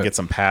cash. We got to get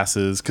some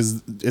passes,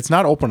 because it's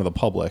not open to the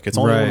public. It's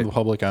only open to the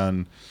public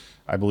on,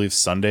 I believe,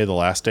 Sunday, the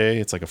last day.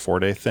 It's like a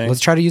 4-day thing.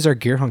 Let's try to use our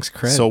Gear Hunks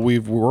credit. So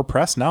we're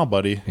pressed now,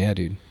 buddy. Yeah,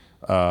 dude.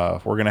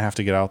 We're gonna have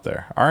to get out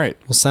there. All right,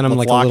 we'll send them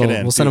like a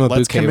little. We'll send them a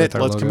bouquet with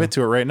our Let's logo. commit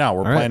to it right now.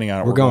 We're planning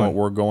on it.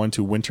 We're going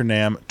to Winter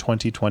NAMM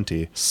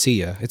 2020. See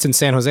ya. It's in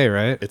San Jose,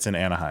 right? It's in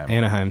Anaheim.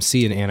 Anaheim.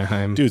 See you in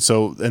Anaheim, dude.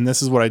 So, and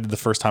this is what I did the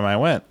first time I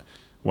went.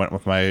 Went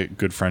with my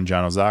good friend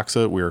John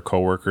Ozaxa. We were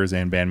coworkers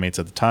and bandmates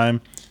at the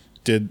time.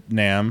 Did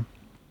NAMM.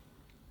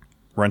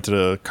 Rented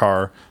a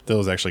car. That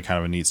was actually kind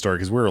of a neat story,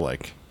 because we were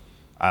like,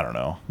 I don't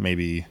know,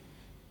 maybe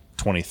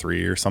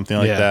 23 or something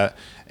like that,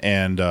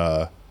 and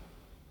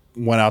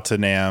went out to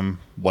NAMM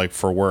like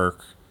for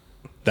work,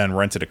 then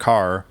rented a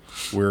car.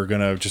 We were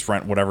gonna just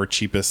rent whatever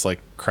cheapest like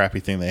crappy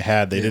thing they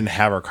had. They didn't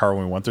have our car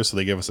when we went there, so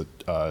they gave us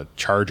a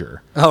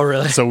Charger. Oh,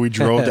 really? So we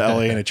drove to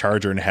LA in a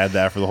Charger and had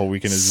that for the whole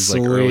weekend. It was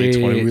like early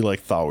 20. We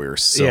like thought we were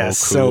so cool,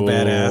 so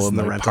badass in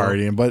the like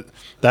partying. But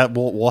that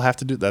we'll have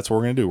to do. That's what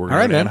we're gonna do. We're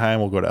gonna go to Anaheim.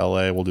 We'll go to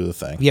LA. We'll do the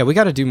thing. Yeah, we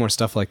got to do more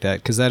stuff like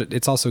that, because that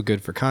it's also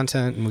good for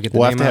content, and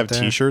we'll have to have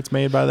T-shirts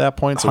made by that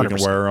point, so 100%. We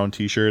can wear our own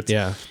T-shirts.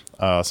 Yeah.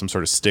 Some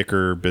sort of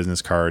sticker,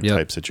 business card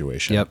type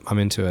situation. Yep, I'm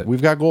into it.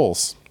 We've got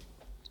goals.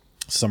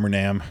 Summer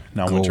NAMM,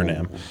 now Winter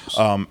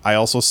NAMM. I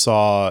also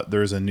saw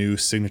there's a new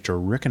signature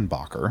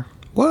Rickenbacker.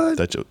 What?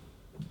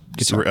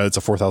 It's a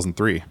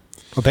 4003.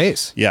 A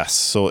bass. Yes.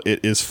 So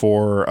it is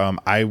for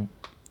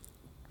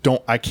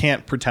I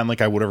can't pretend like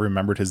I would have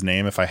remembered his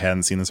name if I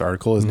hadn't seen this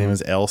article. His name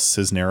is El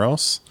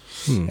Cisneros,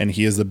 and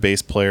he is the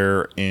bass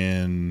player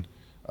in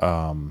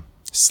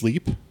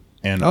Sleep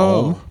and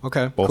Ohm.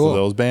 Okay. Both of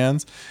those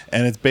bands.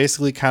 And it's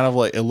basically kind of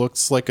like, it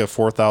looks like a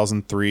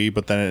 4003,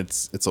 but then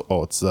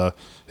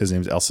his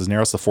name's El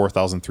Cisneros. The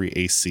 4003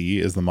 AC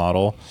is the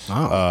model.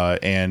 Oh.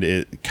 And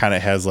it kind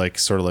of has like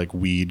sort of like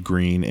weed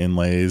green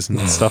inlays and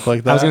stuff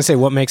like that. I was gonna say,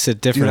 what makes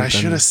it different? Dude, I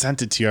should have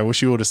sent it to you. I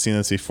wish you would have seen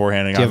this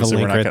beforehand. Do you have a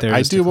link right there?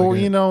 I do, but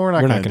you know, we're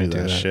not going to do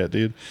that shit,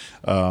 dude.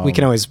 We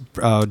can always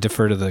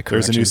defer to the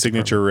corrections. There's a new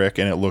signature Rick,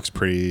 and it looks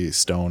pretty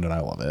stoned, and I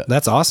love it.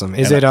 That's awesome.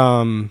 Is it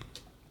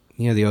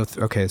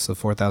okay, so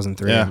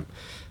 4003. Yeah.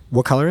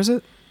 What color is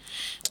it?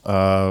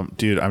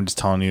 Dude, I'm just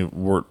telling you,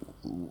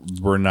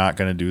 we're not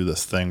going to do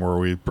this thing where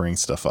we bring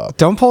stuff up.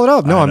 Don't pull it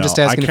up. No, I'm just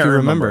asking if you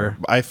remember.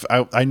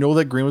 I know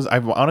that green was. I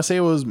want to say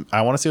it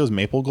was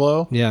Maple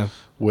Glow. Yeah.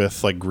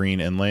 With like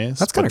green inlays.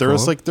 That's kind of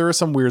cool. There are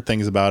some weird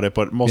things about it,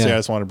 but mostly I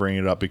just want to bring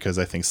it up because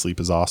I think Sleep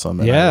is awesome.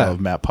 And I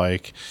love Matt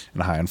Pike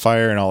and High on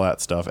Fire and all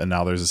that stuff. And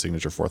now there's a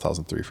signature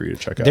 4003 for you to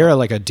check out. They're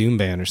like a doom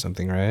band or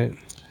something, right?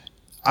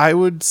 I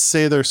would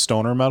say they're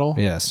stoner metal.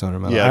 Yeah, stoner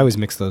metal. Yeah. I always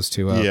mix those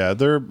two up. Yeah,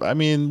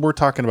 we're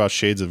talking about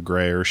shades of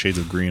gray or shades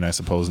of green, I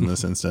suppose, in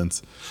this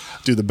instance.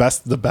 Dude, the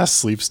best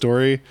Sleep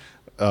story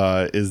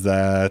is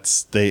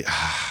that they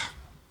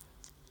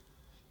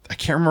I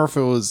can't remember if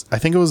it was, I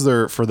think it was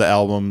for the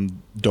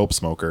album Dope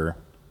Smoker.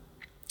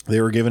 They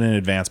were given in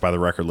advance by the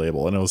record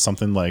label, and it was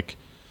something like,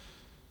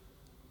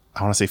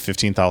 I want to say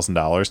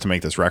 $15,000 to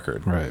make this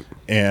record. Right.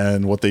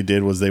 And what they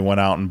did was they went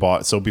out and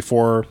bought, so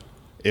before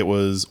it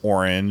was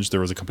Orange, there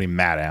was a company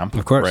Mad Amp,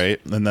 of course,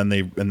 right? And then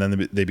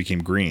they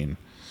became Green.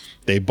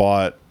 They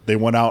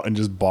went out and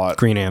just bought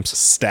green amps,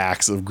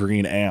 stacks of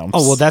green amps.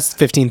 Oh, well, that's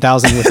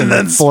 15,000 within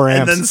then 4 amps.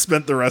 And then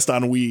spent the rest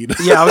on weed.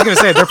 Yeah, I was going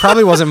to say, there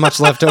probably wasn't much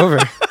left over.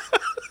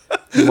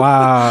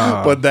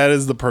 Wow. But that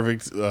is the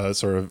perfect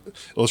sort of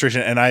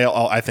illustration. And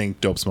I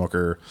think Dope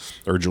Smoker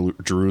or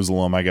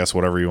Jerusalem, I guess,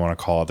 whatever you want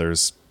to call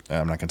it,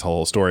 I'm not going to tell the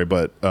whole story,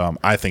 but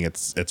I think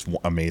it's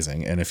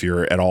amazing. And if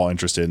you're at all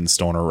interested in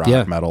stoner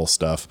rock metal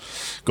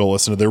stuff, go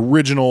listen to the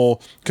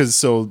original.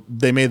 So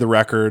they made the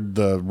record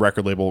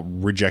label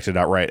rejected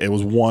outright. It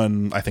was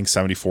one, I think,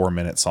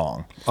 74-minute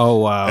song. Oh,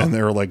 wow. And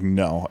they were like,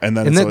 no. And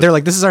then they're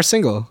like, this is our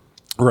single.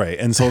 Right.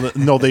 And so,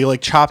 no, they like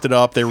chopped it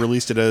up. They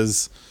released it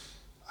as...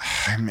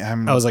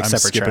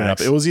 separate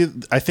tracks. It was.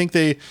 I think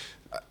they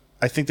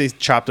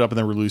chopped it up and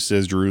then released it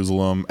as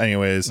Jerusalem.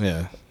 Anyways,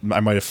 yeah, I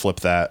might have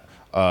flipped that.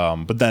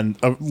 But then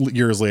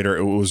years later,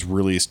 it was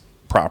released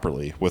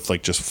properly with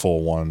like just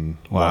full one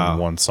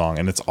song,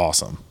 and it's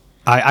awesome.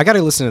 I got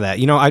to listen to that.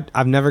 You know,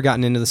 I've never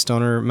gotten into the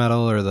stoner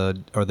metal or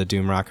the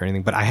doom rock or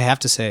anything, but I have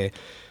to say,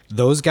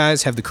 those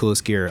guys have the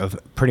coolest gear of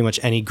pretty much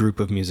any group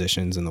of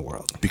musicians in the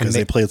world. Because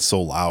they play it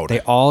so loud.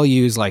 They all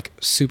use like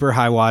super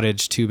high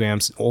wattage tube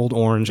amps, old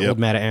Orange, old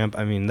Meta amp.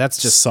 I mean,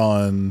 that's just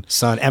Sun,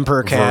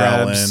 Emperor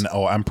cabs. Varellin.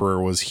 Oh,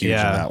 Emperor was huge in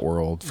that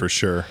world for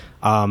sure.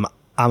 I'm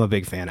a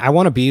big fan. I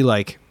want to be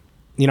like,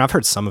 I've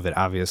heard some of it,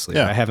 obviously.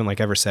 Yeah. I haven't like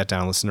ever sat down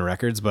and listened to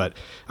records, but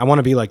I want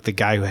to be like the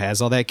guy who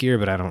has all that gear,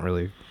 but I don't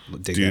really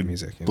dig that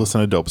music. Listen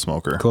to Dope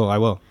Smoker. Cool, I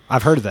will.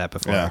 I've heard of that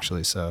before,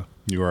 actually. So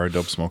you are a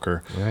dope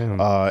smoker.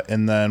 Yeah.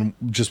 And then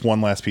just one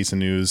last piece of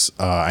news.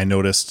 I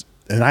noticed,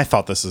 and I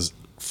thought this is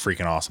a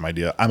freaking awesome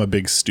idea. I'm a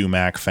big Stu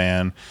Mac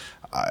fan.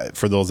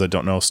 For those that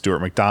don't know, Stuart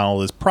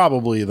McDonald is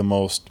probably the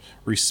most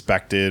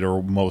respected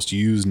or most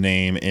used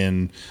name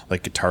in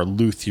like guitar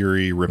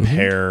luthiery,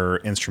 repair,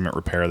 instrument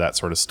repair, that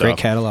sort of stuff. Great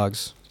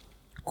catalogs.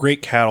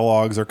 Great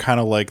catalogs are kind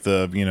of like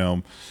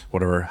the,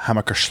 whatever,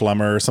 Hammacher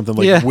Schlemmer or something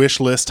like wish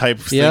list type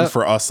thing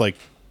for us like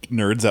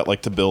nerds that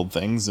like to build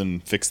things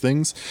and fix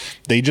things.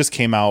 They just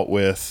came out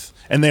with,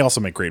 and they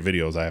also make great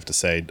videos, I have to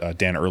say.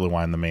 Dan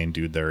Earlywine, the main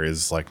dude there,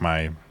 is like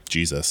my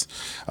Jesus.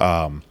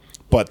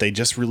 But they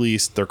just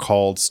released, they're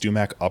called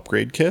StewMac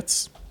upgrade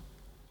kits.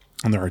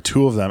 And there are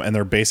 2 of them, and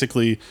they're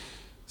basically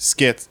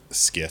kits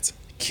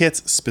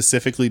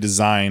specifically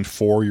designed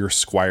for your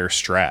Squier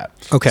Strat.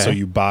 Okay. So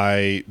you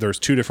buy, there's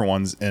 2 different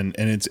ones, and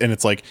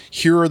it's like,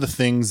 here are the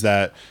things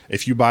that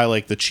if you buy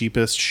like the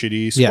cheapest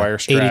shitty Squier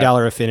Strat,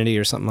 $80 Affinity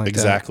or something like that.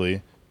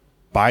 exactly.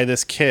 Buy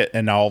this kit,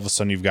 and now all of a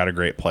sudden you've got a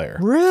great player.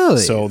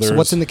 Really? So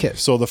what's in the kit?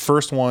 So the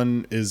first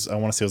one is, I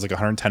want to say it was like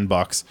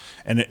 $110,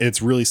 and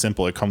it's really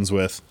simple. It comes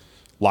with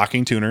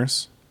locking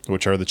tuners,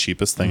 which are the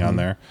cheapest thing on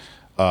there.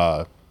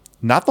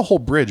 Not the whole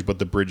bridge, but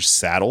the bridge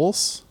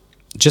saddles.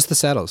 Just the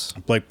saddles.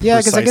 Like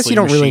because I guess you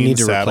don't really need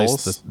to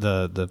saddles. replace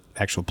the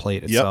actual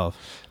plate itself.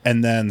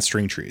 And then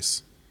string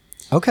trees.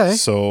 Okay.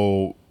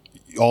 So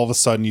all of a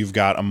sudden you've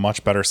got a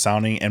much better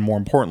sounding and, more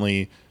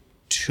importantly,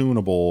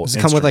 tunable. Does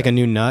it come with like a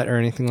new nut or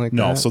anything like that?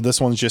 No. So this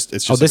one's just,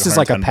 it's just this is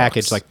like a $110.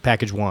 package, like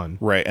package 1.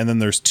 Right. And then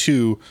there's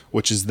 2,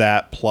 which is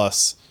that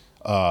plus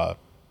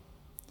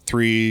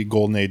 3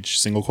 Golden Age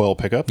single coil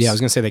pickups. Yeah, I was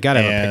gonna say they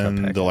gotta have a pickup and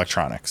package. the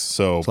electronics.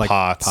 So like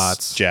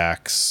pots,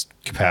 jacks,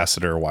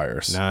 capacitor,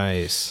 wires.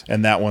 Nice.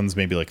 And that one's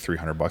maybe like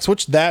 $300,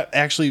 which that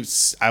actually,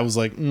 I was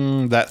like,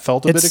 that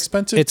felt a bit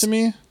expensive to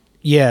me.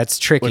 Yeah, it's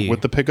tricky like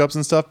with the pickups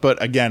and stuff.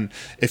 But again,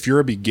 if you're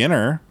a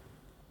beginner,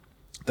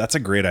 that's a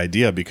great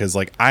idea, because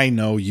like I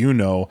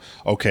know,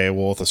 okay,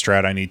 well with a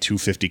Strat I need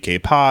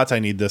 250K pots, I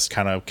need this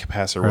kind of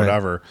capacitor,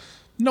 whatever.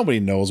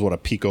 Nobody knows what a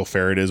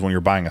picofarad is when you're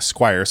buying a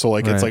Squier. So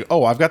like it's like,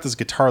 oh, I've got this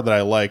guitar that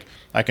I like.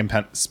 I can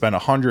spend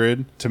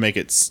 $100 to make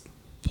it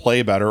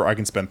play better, or I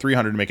can spend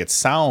 $300 to make it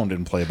sound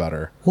and play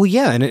better. Well,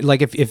 yeah, and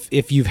like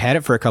if you've had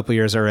it for a couple of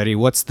years already,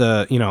 what's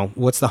the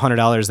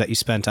 $100 that you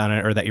spent on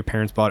it, or that your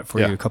parents bought it for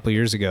you a couple of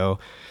years ago?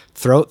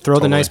 Throw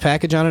the nice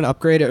package on it,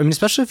 upgrade it. I mean,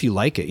 especially if you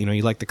like it,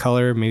 you like the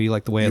color, maybe you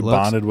like the way it looks.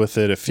 Bonded with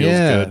it, it feels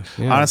good.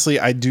 Yeah. Honestly,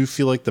 I do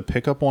feel like the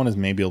pickup one is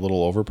maybe a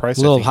little overpriced.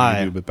 A little I think high. You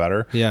can do a bit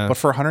better. Yeah. But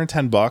for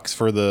 $110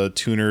 for the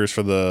tuners,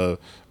 for the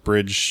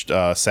bridge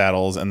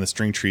saddles, and the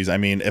string trees, I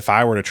mean, if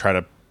I were to try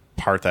to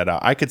part that out,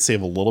 I could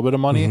save a little bit of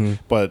money,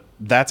 but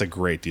that's a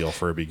great deal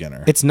for a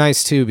beginner. It's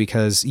nice too,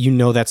 because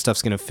that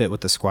stuff's going to fit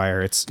with the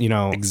Squier. It's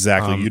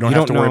exactly. You don't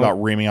have to worry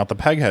about reaming out the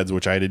peg heads,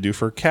 which I had to do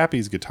for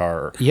Cappy's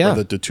guitar. Yeah,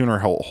 or the tuner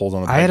holds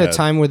on the peg I had head. a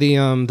time where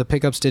the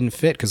pickups didn't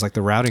fit because like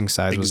the routing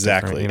size was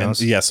different.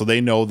 And so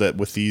they know that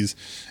with these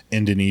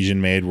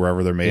Indonesian made,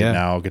 wherever they're made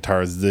now,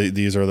 guitars,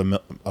 these are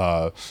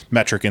the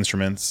metric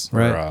instruments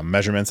or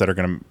measurements that are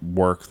going to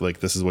work. Like,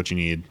 this is what you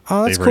need.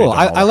 Oh, that's cool.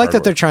 I like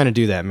that they're trying to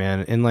do that,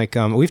 man. And like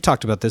we've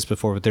talked about this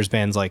before, but there's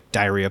bands like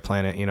Diarrhea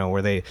Planet,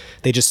 where they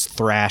just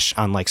thrash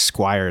on like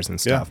Squiers and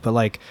stuff. But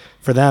like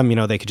for them,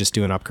 they could just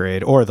do an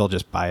upgrade, or they'll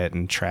just buy it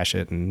and trash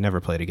it and never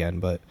play it again.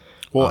 But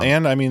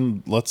and I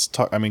mean, let's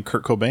talk. I mean,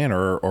 Kurt Cobain,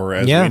 or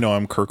as we know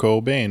him, Kurt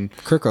Cobain.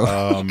 Kurt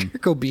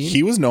Cobain.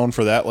 He was known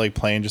for that, like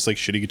playing just like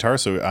shitty guitar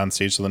on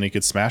stage, so then he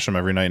could smash them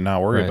every night and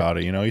not worry about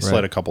it. He still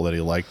had a couple that he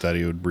liked that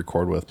he would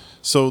record with.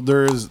 So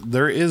there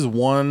is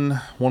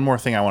one more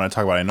thing I want to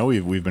talk about. I know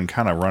we've been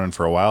kind of running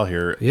for a while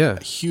here. Yeah,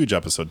 a huge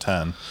episode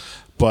 10,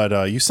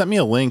 but you sent me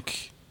a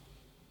link.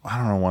 I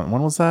don't know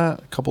when was that?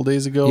 A couple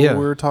days ago. Yeah.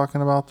 We were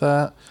talking about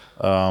that.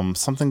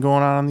 Something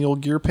going on the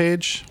old gear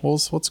page.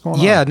 What's going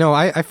on? Yeah, no,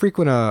 I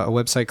frequent a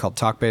website called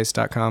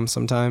talkbase.com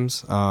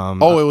sometimes. It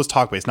was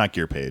Talkbase, not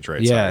Gear Page, right?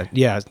 Yeah,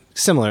 yeah,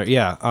 similar.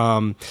 Yeah.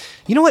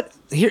 You know what?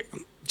 Here,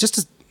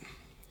 just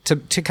to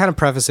kind of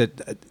preface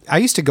it, I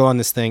used to go on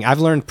this thing. I've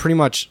learned pretty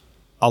much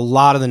a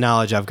lot of the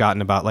knowledge I've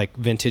gotten about like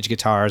vintage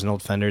guitars and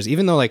old Fenders,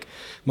 even though like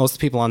most of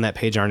the people on that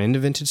page aren't into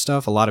vintage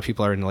stuff. A lot of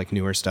people are into like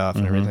newer stuff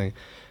and everything.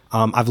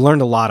 I've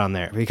learned a lot on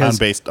there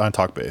because on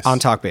Talkbase. On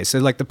Talkbase. So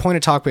like the point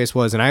of Talkbase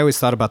was, and I always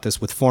thought about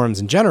this with forums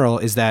in general,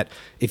 is that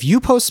if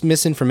you post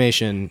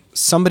misinformation,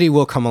 somebody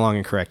will come along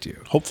and correct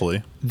you.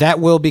 Hopefully.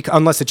 That will be,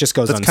 unless it just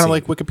goes unseen. That's kind of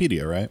like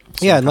Wikipedia, right?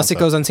 Unless it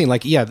goes unseen.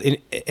 Like,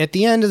 at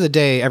the end of the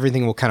day,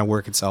 everything will kind of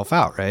work itself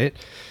out, right?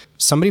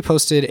 Somebody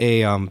posted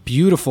a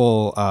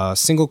beautiful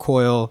single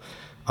coil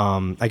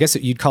I guess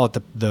you'd call it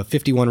the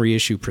 51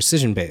 reissue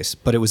precision bass,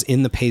 but it was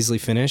in the paisley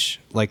finish,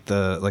 like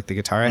the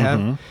guitar I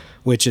have,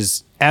 which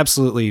is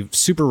absolutely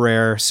super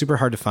rare, super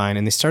hard to find.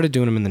 And they started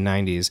doing them in the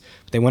 90s.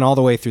 They went all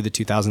the way through the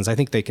 2000s. I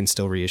think they can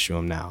still reissue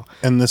them now.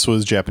 And this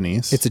was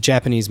Japanese? It's a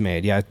Japanese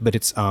made, yeah, but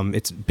it's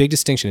big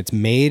distinction. It's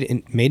made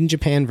in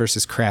Japan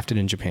versus crafted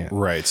in Japan.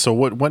 Right. So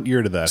what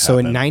year did that So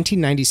happen? in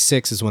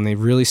 1996 is when they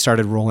really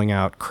started rolling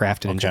out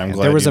crafted in Japan. I'm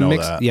glad There was you a know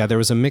mix. that. Yeah, there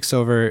was a mix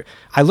over.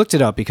 I looked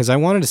it up because I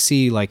wanted to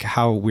see like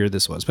how weird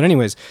this was. But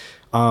anyways,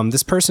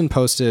 this person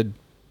posted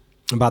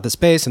about this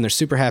bass and they're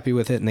super happy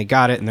with it and they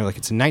got it and they're like,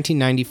 it's a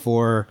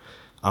 1994,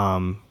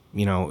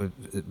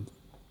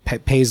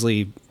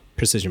 Paisley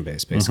precision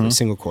bass, basically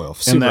single coil.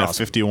 Super and that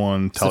awesome.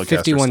 51 It's the Telecaster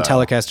 51 style.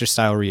 Telecaster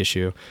style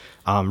reissue.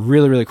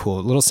 Really, really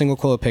cool. Little single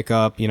coil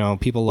pickup.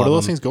 People What love do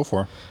those them. things go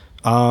for?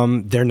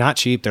 They're not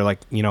cheap. They're like,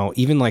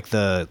 even like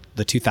the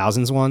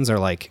 2000s ones are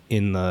like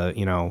in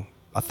the,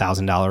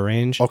 $1,000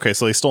 range. Okay,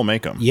 so they still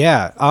make them.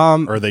 Yeah.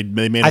 Or they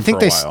made them I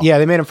think for a while.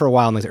 they made them for a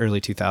while in the early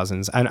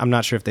 2000s. I'm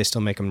not sure if they still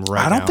make them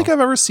right now. I don't think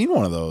I've ever seen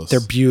one of those. They're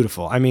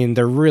beautiful. I mean,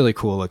 they're really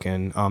cool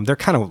looking. They're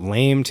kind of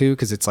lame too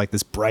because it's like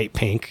this bright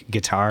pink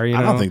guitar.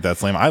 I don't think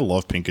that's lame. I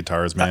love pink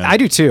guitars, man. I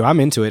do too. I'm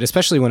into it,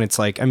 especially when it's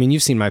like,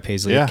 you've seen my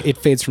paisley. Yeah. It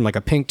fades from like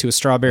a pink to a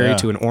strawberry Yeah.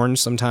 to an orange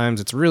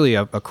sometimes. It's really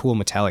a cool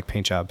metallic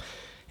paint job.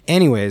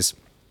 Anyways,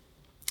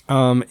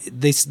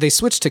 they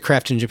switched to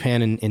craft in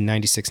Japan in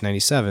 96,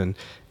 97,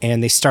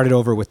 and they started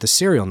over with the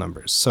serial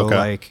numbers. So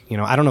Okay.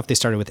 I don't know if they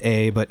started with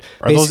A, but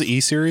Are those E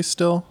series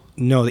still?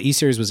 no, the E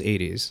series was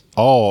 80s.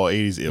 Oh,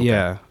 80s. Okay.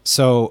 Yeah.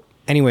 So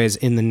anyways,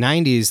 in the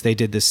 90s, they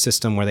did this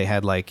system where they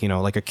had like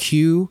a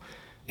Q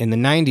in the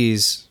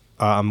 90s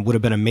would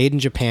have been a made in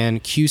Japan.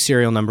 Q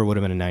serial number would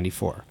have been a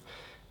 94.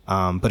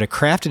 But a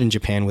crafted in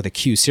Japan with a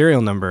Q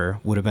serial number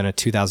would have been a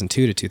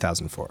 2002 to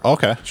 2004.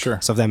 Okay, sure.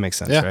 So if that makes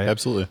sense, Yeah, right?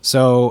 absolutely.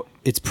 So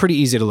it's pretty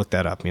easy to look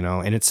that up,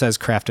 and it says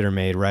crafted or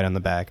made right on the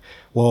back.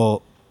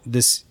 Well,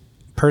 this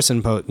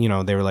person,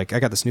 they were like, I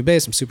got this new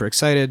bass. I'm super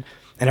excited.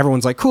 And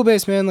everyone's like, cool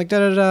bass, man, like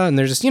da-da-da. And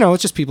they're just,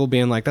 it's just people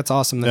being like, that's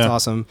awesome, that's Yeah.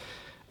 awesome.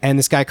 And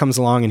this guy comes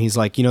along and he's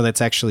like,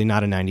 that's actually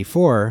not a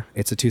 94.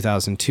 It's a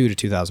 2002 to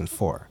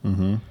 2004.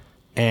 Mm-hmm.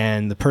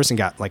 And the person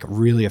got like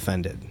really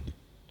offended.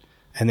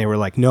 And they were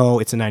like, no,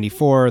 it's a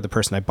 94. The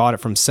person I bought it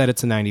from said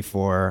it's a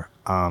 94.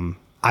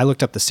 I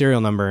looked up the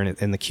serial number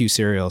and the Q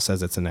serial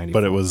says it's a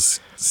 94. But it was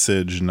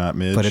Sige, not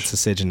Midge. But it's a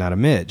Sige and not a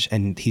Midge.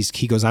 And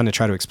he goes on to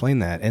try to explain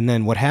that. And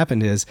then what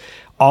happened is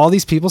all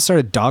these people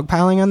started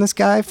dogpiling on this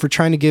guy for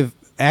trying to give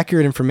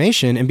accurate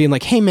information and being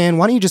like, hey man,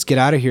 why don't you just get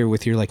out of here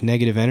with your like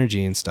negative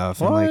energy and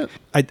stuff? What?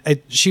 And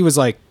like, she was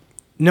like,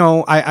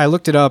 no, I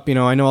looked it up, I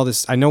know all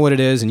this, I know what it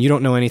is and you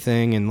don't know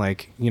anything and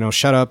like,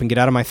 shut up and get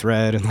out of my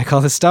thread and like all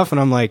this stuff.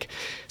 And I'm like,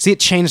 see, it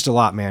changed a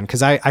lot, man.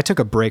 Cause I took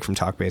a break from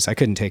Talkbass. I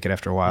couldn't take it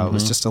after a while. It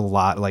was just a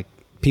lot, like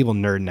people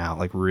nerding out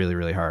like really,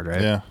 really hard.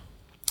 Right. Yeah.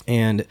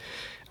 And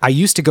I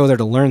used to go there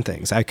to learn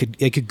things. I could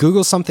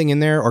Google something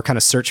in there or kind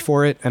of search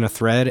for it in a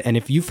thread. And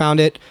if you found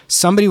it,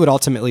 somebody would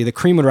ultimately, the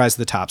cream would rise to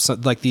the top. So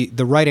like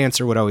the right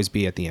answer would always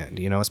be at the end,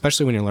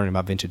 especially when you're learning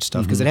about vintage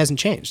stuff, because it hasn't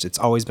changed. It's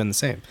always been the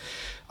same.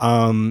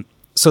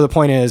 So the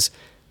point is,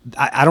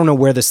 I don't know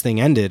where this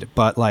thing ended,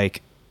 but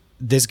like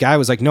this guy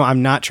was like, no,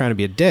 I'm not trying to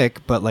be a dick,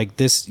 but like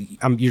this,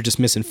 you're just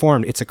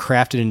misinformed. It's a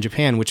crafted in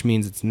Japan, which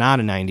means it's not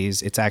a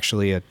 90s. It's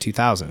actually a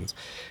 2000s.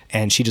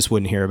 And she just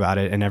wouldn't hear about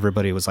it. And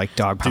everybody was like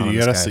dogpiling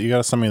Dude, you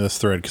gotta send me this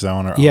thread because I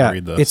want to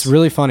read this. It's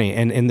really funny.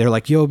 And they're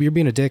like, yo, you're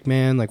being a dick,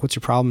 man. Like, what's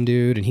your problem,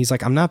 dude? And he's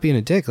like, I'm not being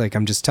a dick. Like,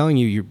 I'm just telling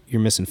you,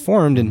 you're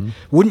misinformed. And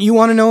wouldn't you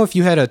want to know if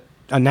you had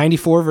a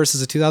 94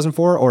 versus a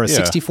 2004 or a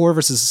 64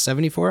 versus a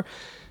 74?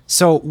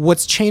 So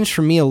what's changed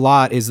for me a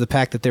lot is the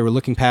fact that they were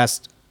looking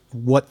past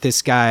what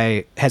this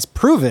guy has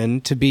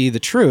proven to be the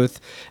truth,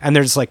 and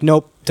they're just like,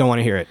 nope, don't want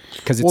to hear it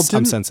because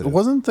I'm sensitive.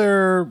 Wasn't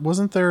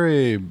there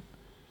a?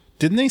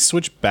 Didn't they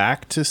switch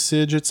back to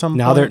Sige at some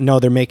Now point?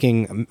 they're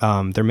making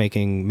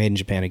Made in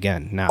Japan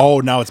again now.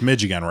 Oh, now it's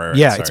Midge again, right?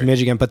 yeah, Sorry. it's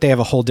Midge again, but they have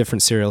a whole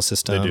different serial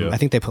system. They do. I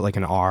think they put like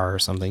an R or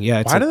something.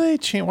 Yeah, Why do they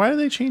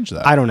change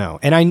that? I don't know.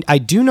 And I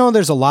do know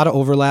there's a lot of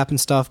overlap and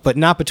stuff, but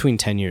not between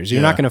 10 years.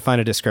 You're Yeah. not going to find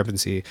a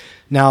discrepancy.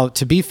 Now,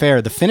 to be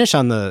fair, the finish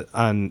on the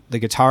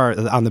guitar,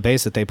 on the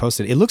bass that they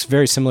posted, it looks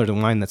very similar to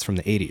mine that's from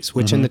the 80s,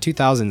 which in the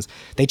 2000s,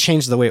 they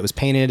changed the way it was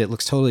painted. It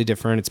looks totally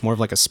different. It's more of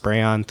like a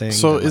spray-on thing.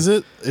 So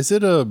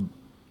than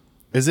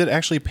is it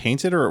actually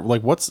painted or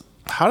like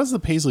how does the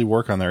paisley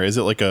work on there? Is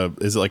it like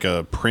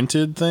a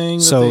printed thing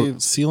that they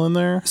seal in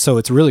there? So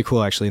it's really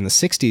cool, actually. In the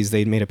 60s,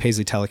 they made a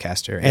Paisley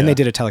Telecaster, and they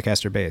did a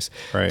Telecaster bass.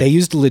 Right. They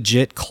used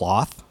legit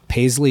cloth,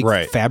 Paisley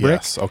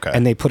fabric, Yes. Okay.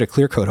 and they put a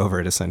clear coat over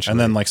it, essentially. And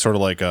then like sort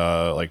of like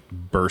a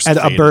burst. A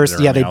faded burst,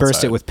 around yeah, the they burst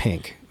outside. it with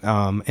pink.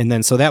 And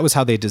then, so that was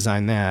how they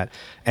designed that.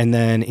 And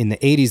then in the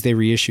 80s, they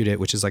reissued it,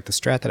 which is like the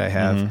Strat that I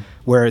have,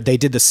 where they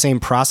did the same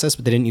process,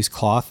 but they didn't use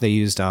cloth. They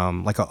used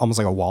almost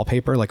like a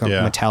wallpaper, like a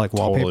metallic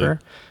wallpaper,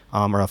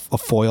 or a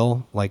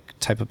foil like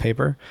type of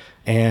paper.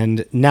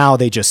 And now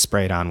they just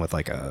spray it on with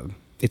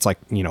it's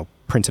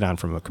printed on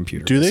from a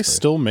computer. Do they basically.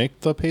 still make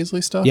the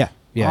paisley stuff? Yeah.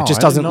 Yeah, Oh, it just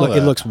I didn't doesn't know look. It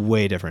that. looks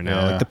way different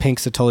now. Yeah. Like the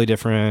pinks are totally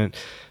different.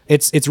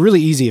 It's really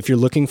easy if you're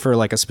looking for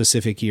like a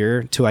specific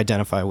year to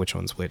identify which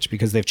one's which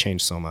because they've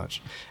changed so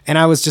much. And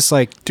I was just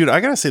like, Dude, I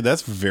gotta say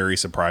that's very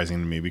surprising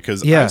to me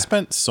because Yeah. I've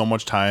spent so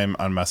much time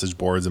on message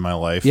boards in my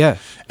life. Yeah.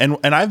 And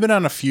I've been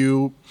on a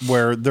few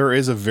where there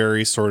is a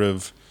very sort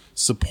of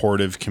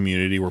supportive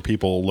community where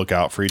people look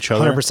out for each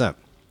other. 100%.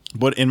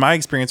 But in my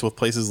experience with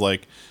places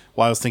like,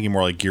 well, I was thinking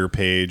more like Gear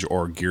Page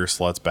or Gear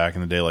Sluts back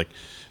in the day, like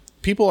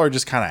people are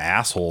just kind of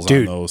assholes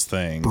Dude, on those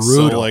things.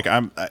 brutal. So like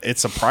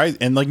it's surprising,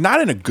 and like not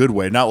in a good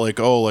way, not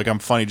like, oh, like I'm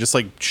funny, just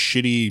like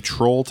shitty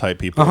troll type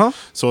people. Uh-huh.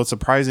 So it's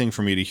surprising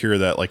for me to hear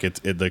that like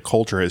the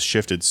culture has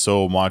shifted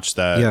so much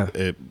that Yeah.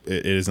 it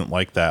isn't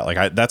like that.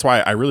 Like that's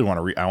why I really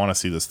want to I want to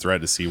see this thread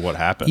to see what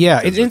happened.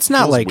 Yeah, because it's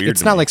not feels like weird it's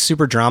to not me. like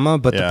super drama,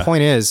 but Yeah. the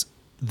point is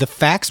the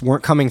facts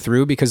weren't coming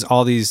through because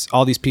all these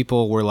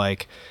people were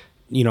like,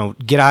 you know,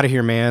 get out of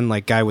here, man,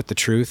 like guy with the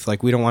truth.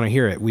 Like we don't want to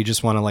hear it. We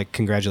just want to like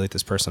congratulate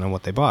this person on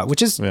what they bought,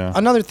 which is Yeah.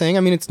 another thing. I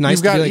mean, it's nice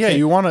You've got, to be like, yeah, hey,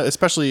 you want to,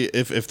 especially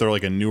if they're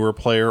like a newer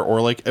player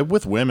or like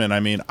with women. I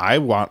mean, I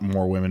want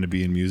more women to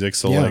be in music,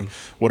 so Yeah. like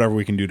whatever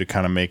we can do to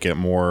kind of make it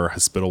more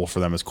hospitable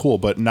for them is cool,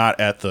 but not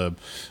at the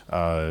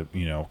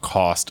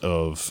cost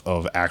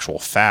of actual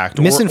fact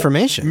or-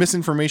 Misinformation.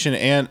 misinformation,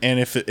 and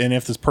if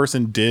this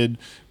person did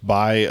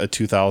buy a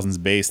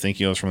 2000s bass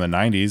thinking it was from the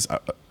 90s,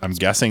 I'm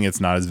guessing it's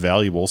not as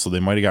valuable, so they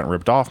might have gotten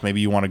ripped off. Maybe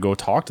you want to go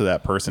talk to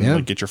that person Yeah. and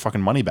like get your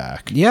fucking money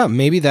back. yeah,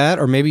 maybe that,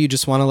 or maybe you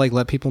just want to like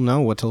let people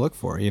know what to look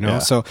for, you know? Yeah.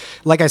 So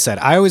like I said,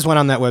 I always went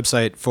on that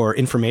website for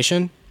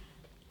information.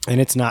 And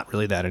it's not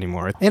really that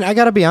anymore. And I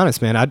got to be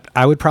honest, man,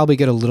 I would probably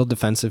get a little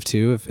defensive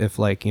too if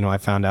like, you know, I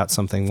found out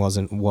something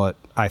wasn't what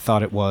I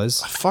thought it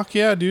was. Fuck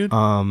yeah, dude.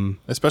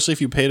 Especially if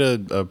you paid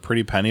a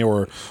pretty penny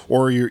or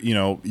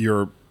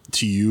you're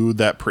to you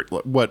that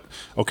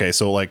okay,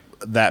 so like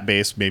that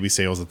bass maybe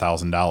say it was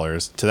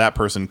 $1,000 to that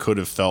person could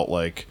have felt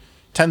like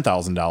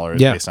 $10,000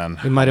 Yeah. based on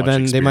It might have how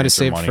much been- they might have experience or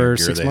saved money for or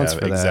gear 6 they months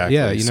have. for that. Exactly.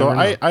 Yeah, you so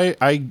never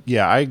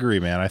know. I agree,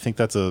 man. I think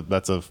that's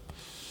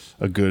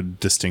a good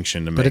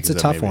distinction to make. But it's a is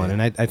that tough maybe- one.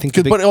 And I think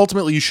the big, but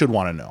ultimately you should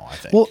want to know, I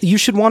think. well, you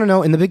should want to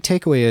know. And the big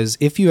takeaway is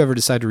if you ever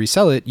decide to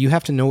resell it, you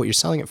have to know what you're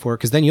selling it for.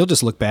 Cause then you'll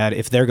just look bad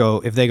if they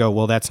go,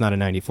 well, that's not a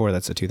 94,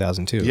 that's a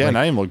 2002. yeah, Like,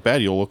 not even look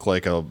bad. You'll look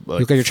like look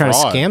like you're trying to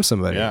fraud. scam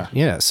somebody. Yeah.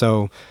 Yeah.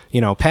 So, you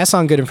know, pass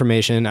on good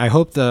information. I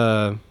hope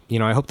the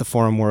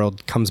forum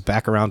world comes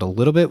back around a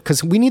little bit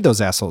because we need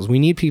those assholes. We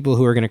need people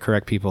who are going to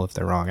correct people if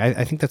they're wrong.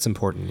 I think that's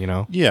important, you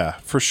know? Yeah,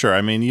 for sure.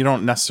 I mean, you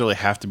don't necessarily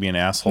have to be an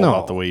asshole No.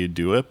 about the way you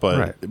do it, but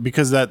Right.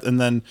 because that, and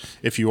then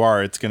if you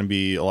are, it's going to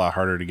be a lot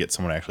harder to get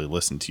someone to actually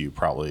listen to you,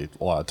 probably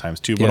a lot of times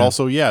too. But Yeah.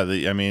 also, yeah,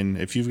 I mean,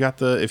 if you've got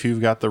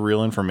the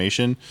real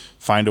information,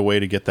 find a way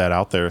to get that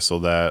out there so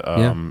that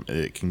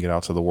it can get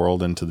out to the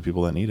world and to the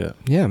people that need it.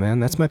 Yeah, man,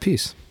 that's my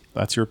piece.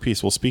 That's your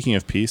piece. Well, speaking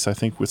of peace, I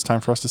think it's time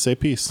for us to say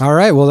peace. All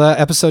right. Well,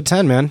 episode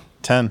 10, man.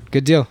 10.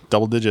 Good deal.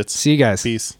 Double digits. See you guys. Peace.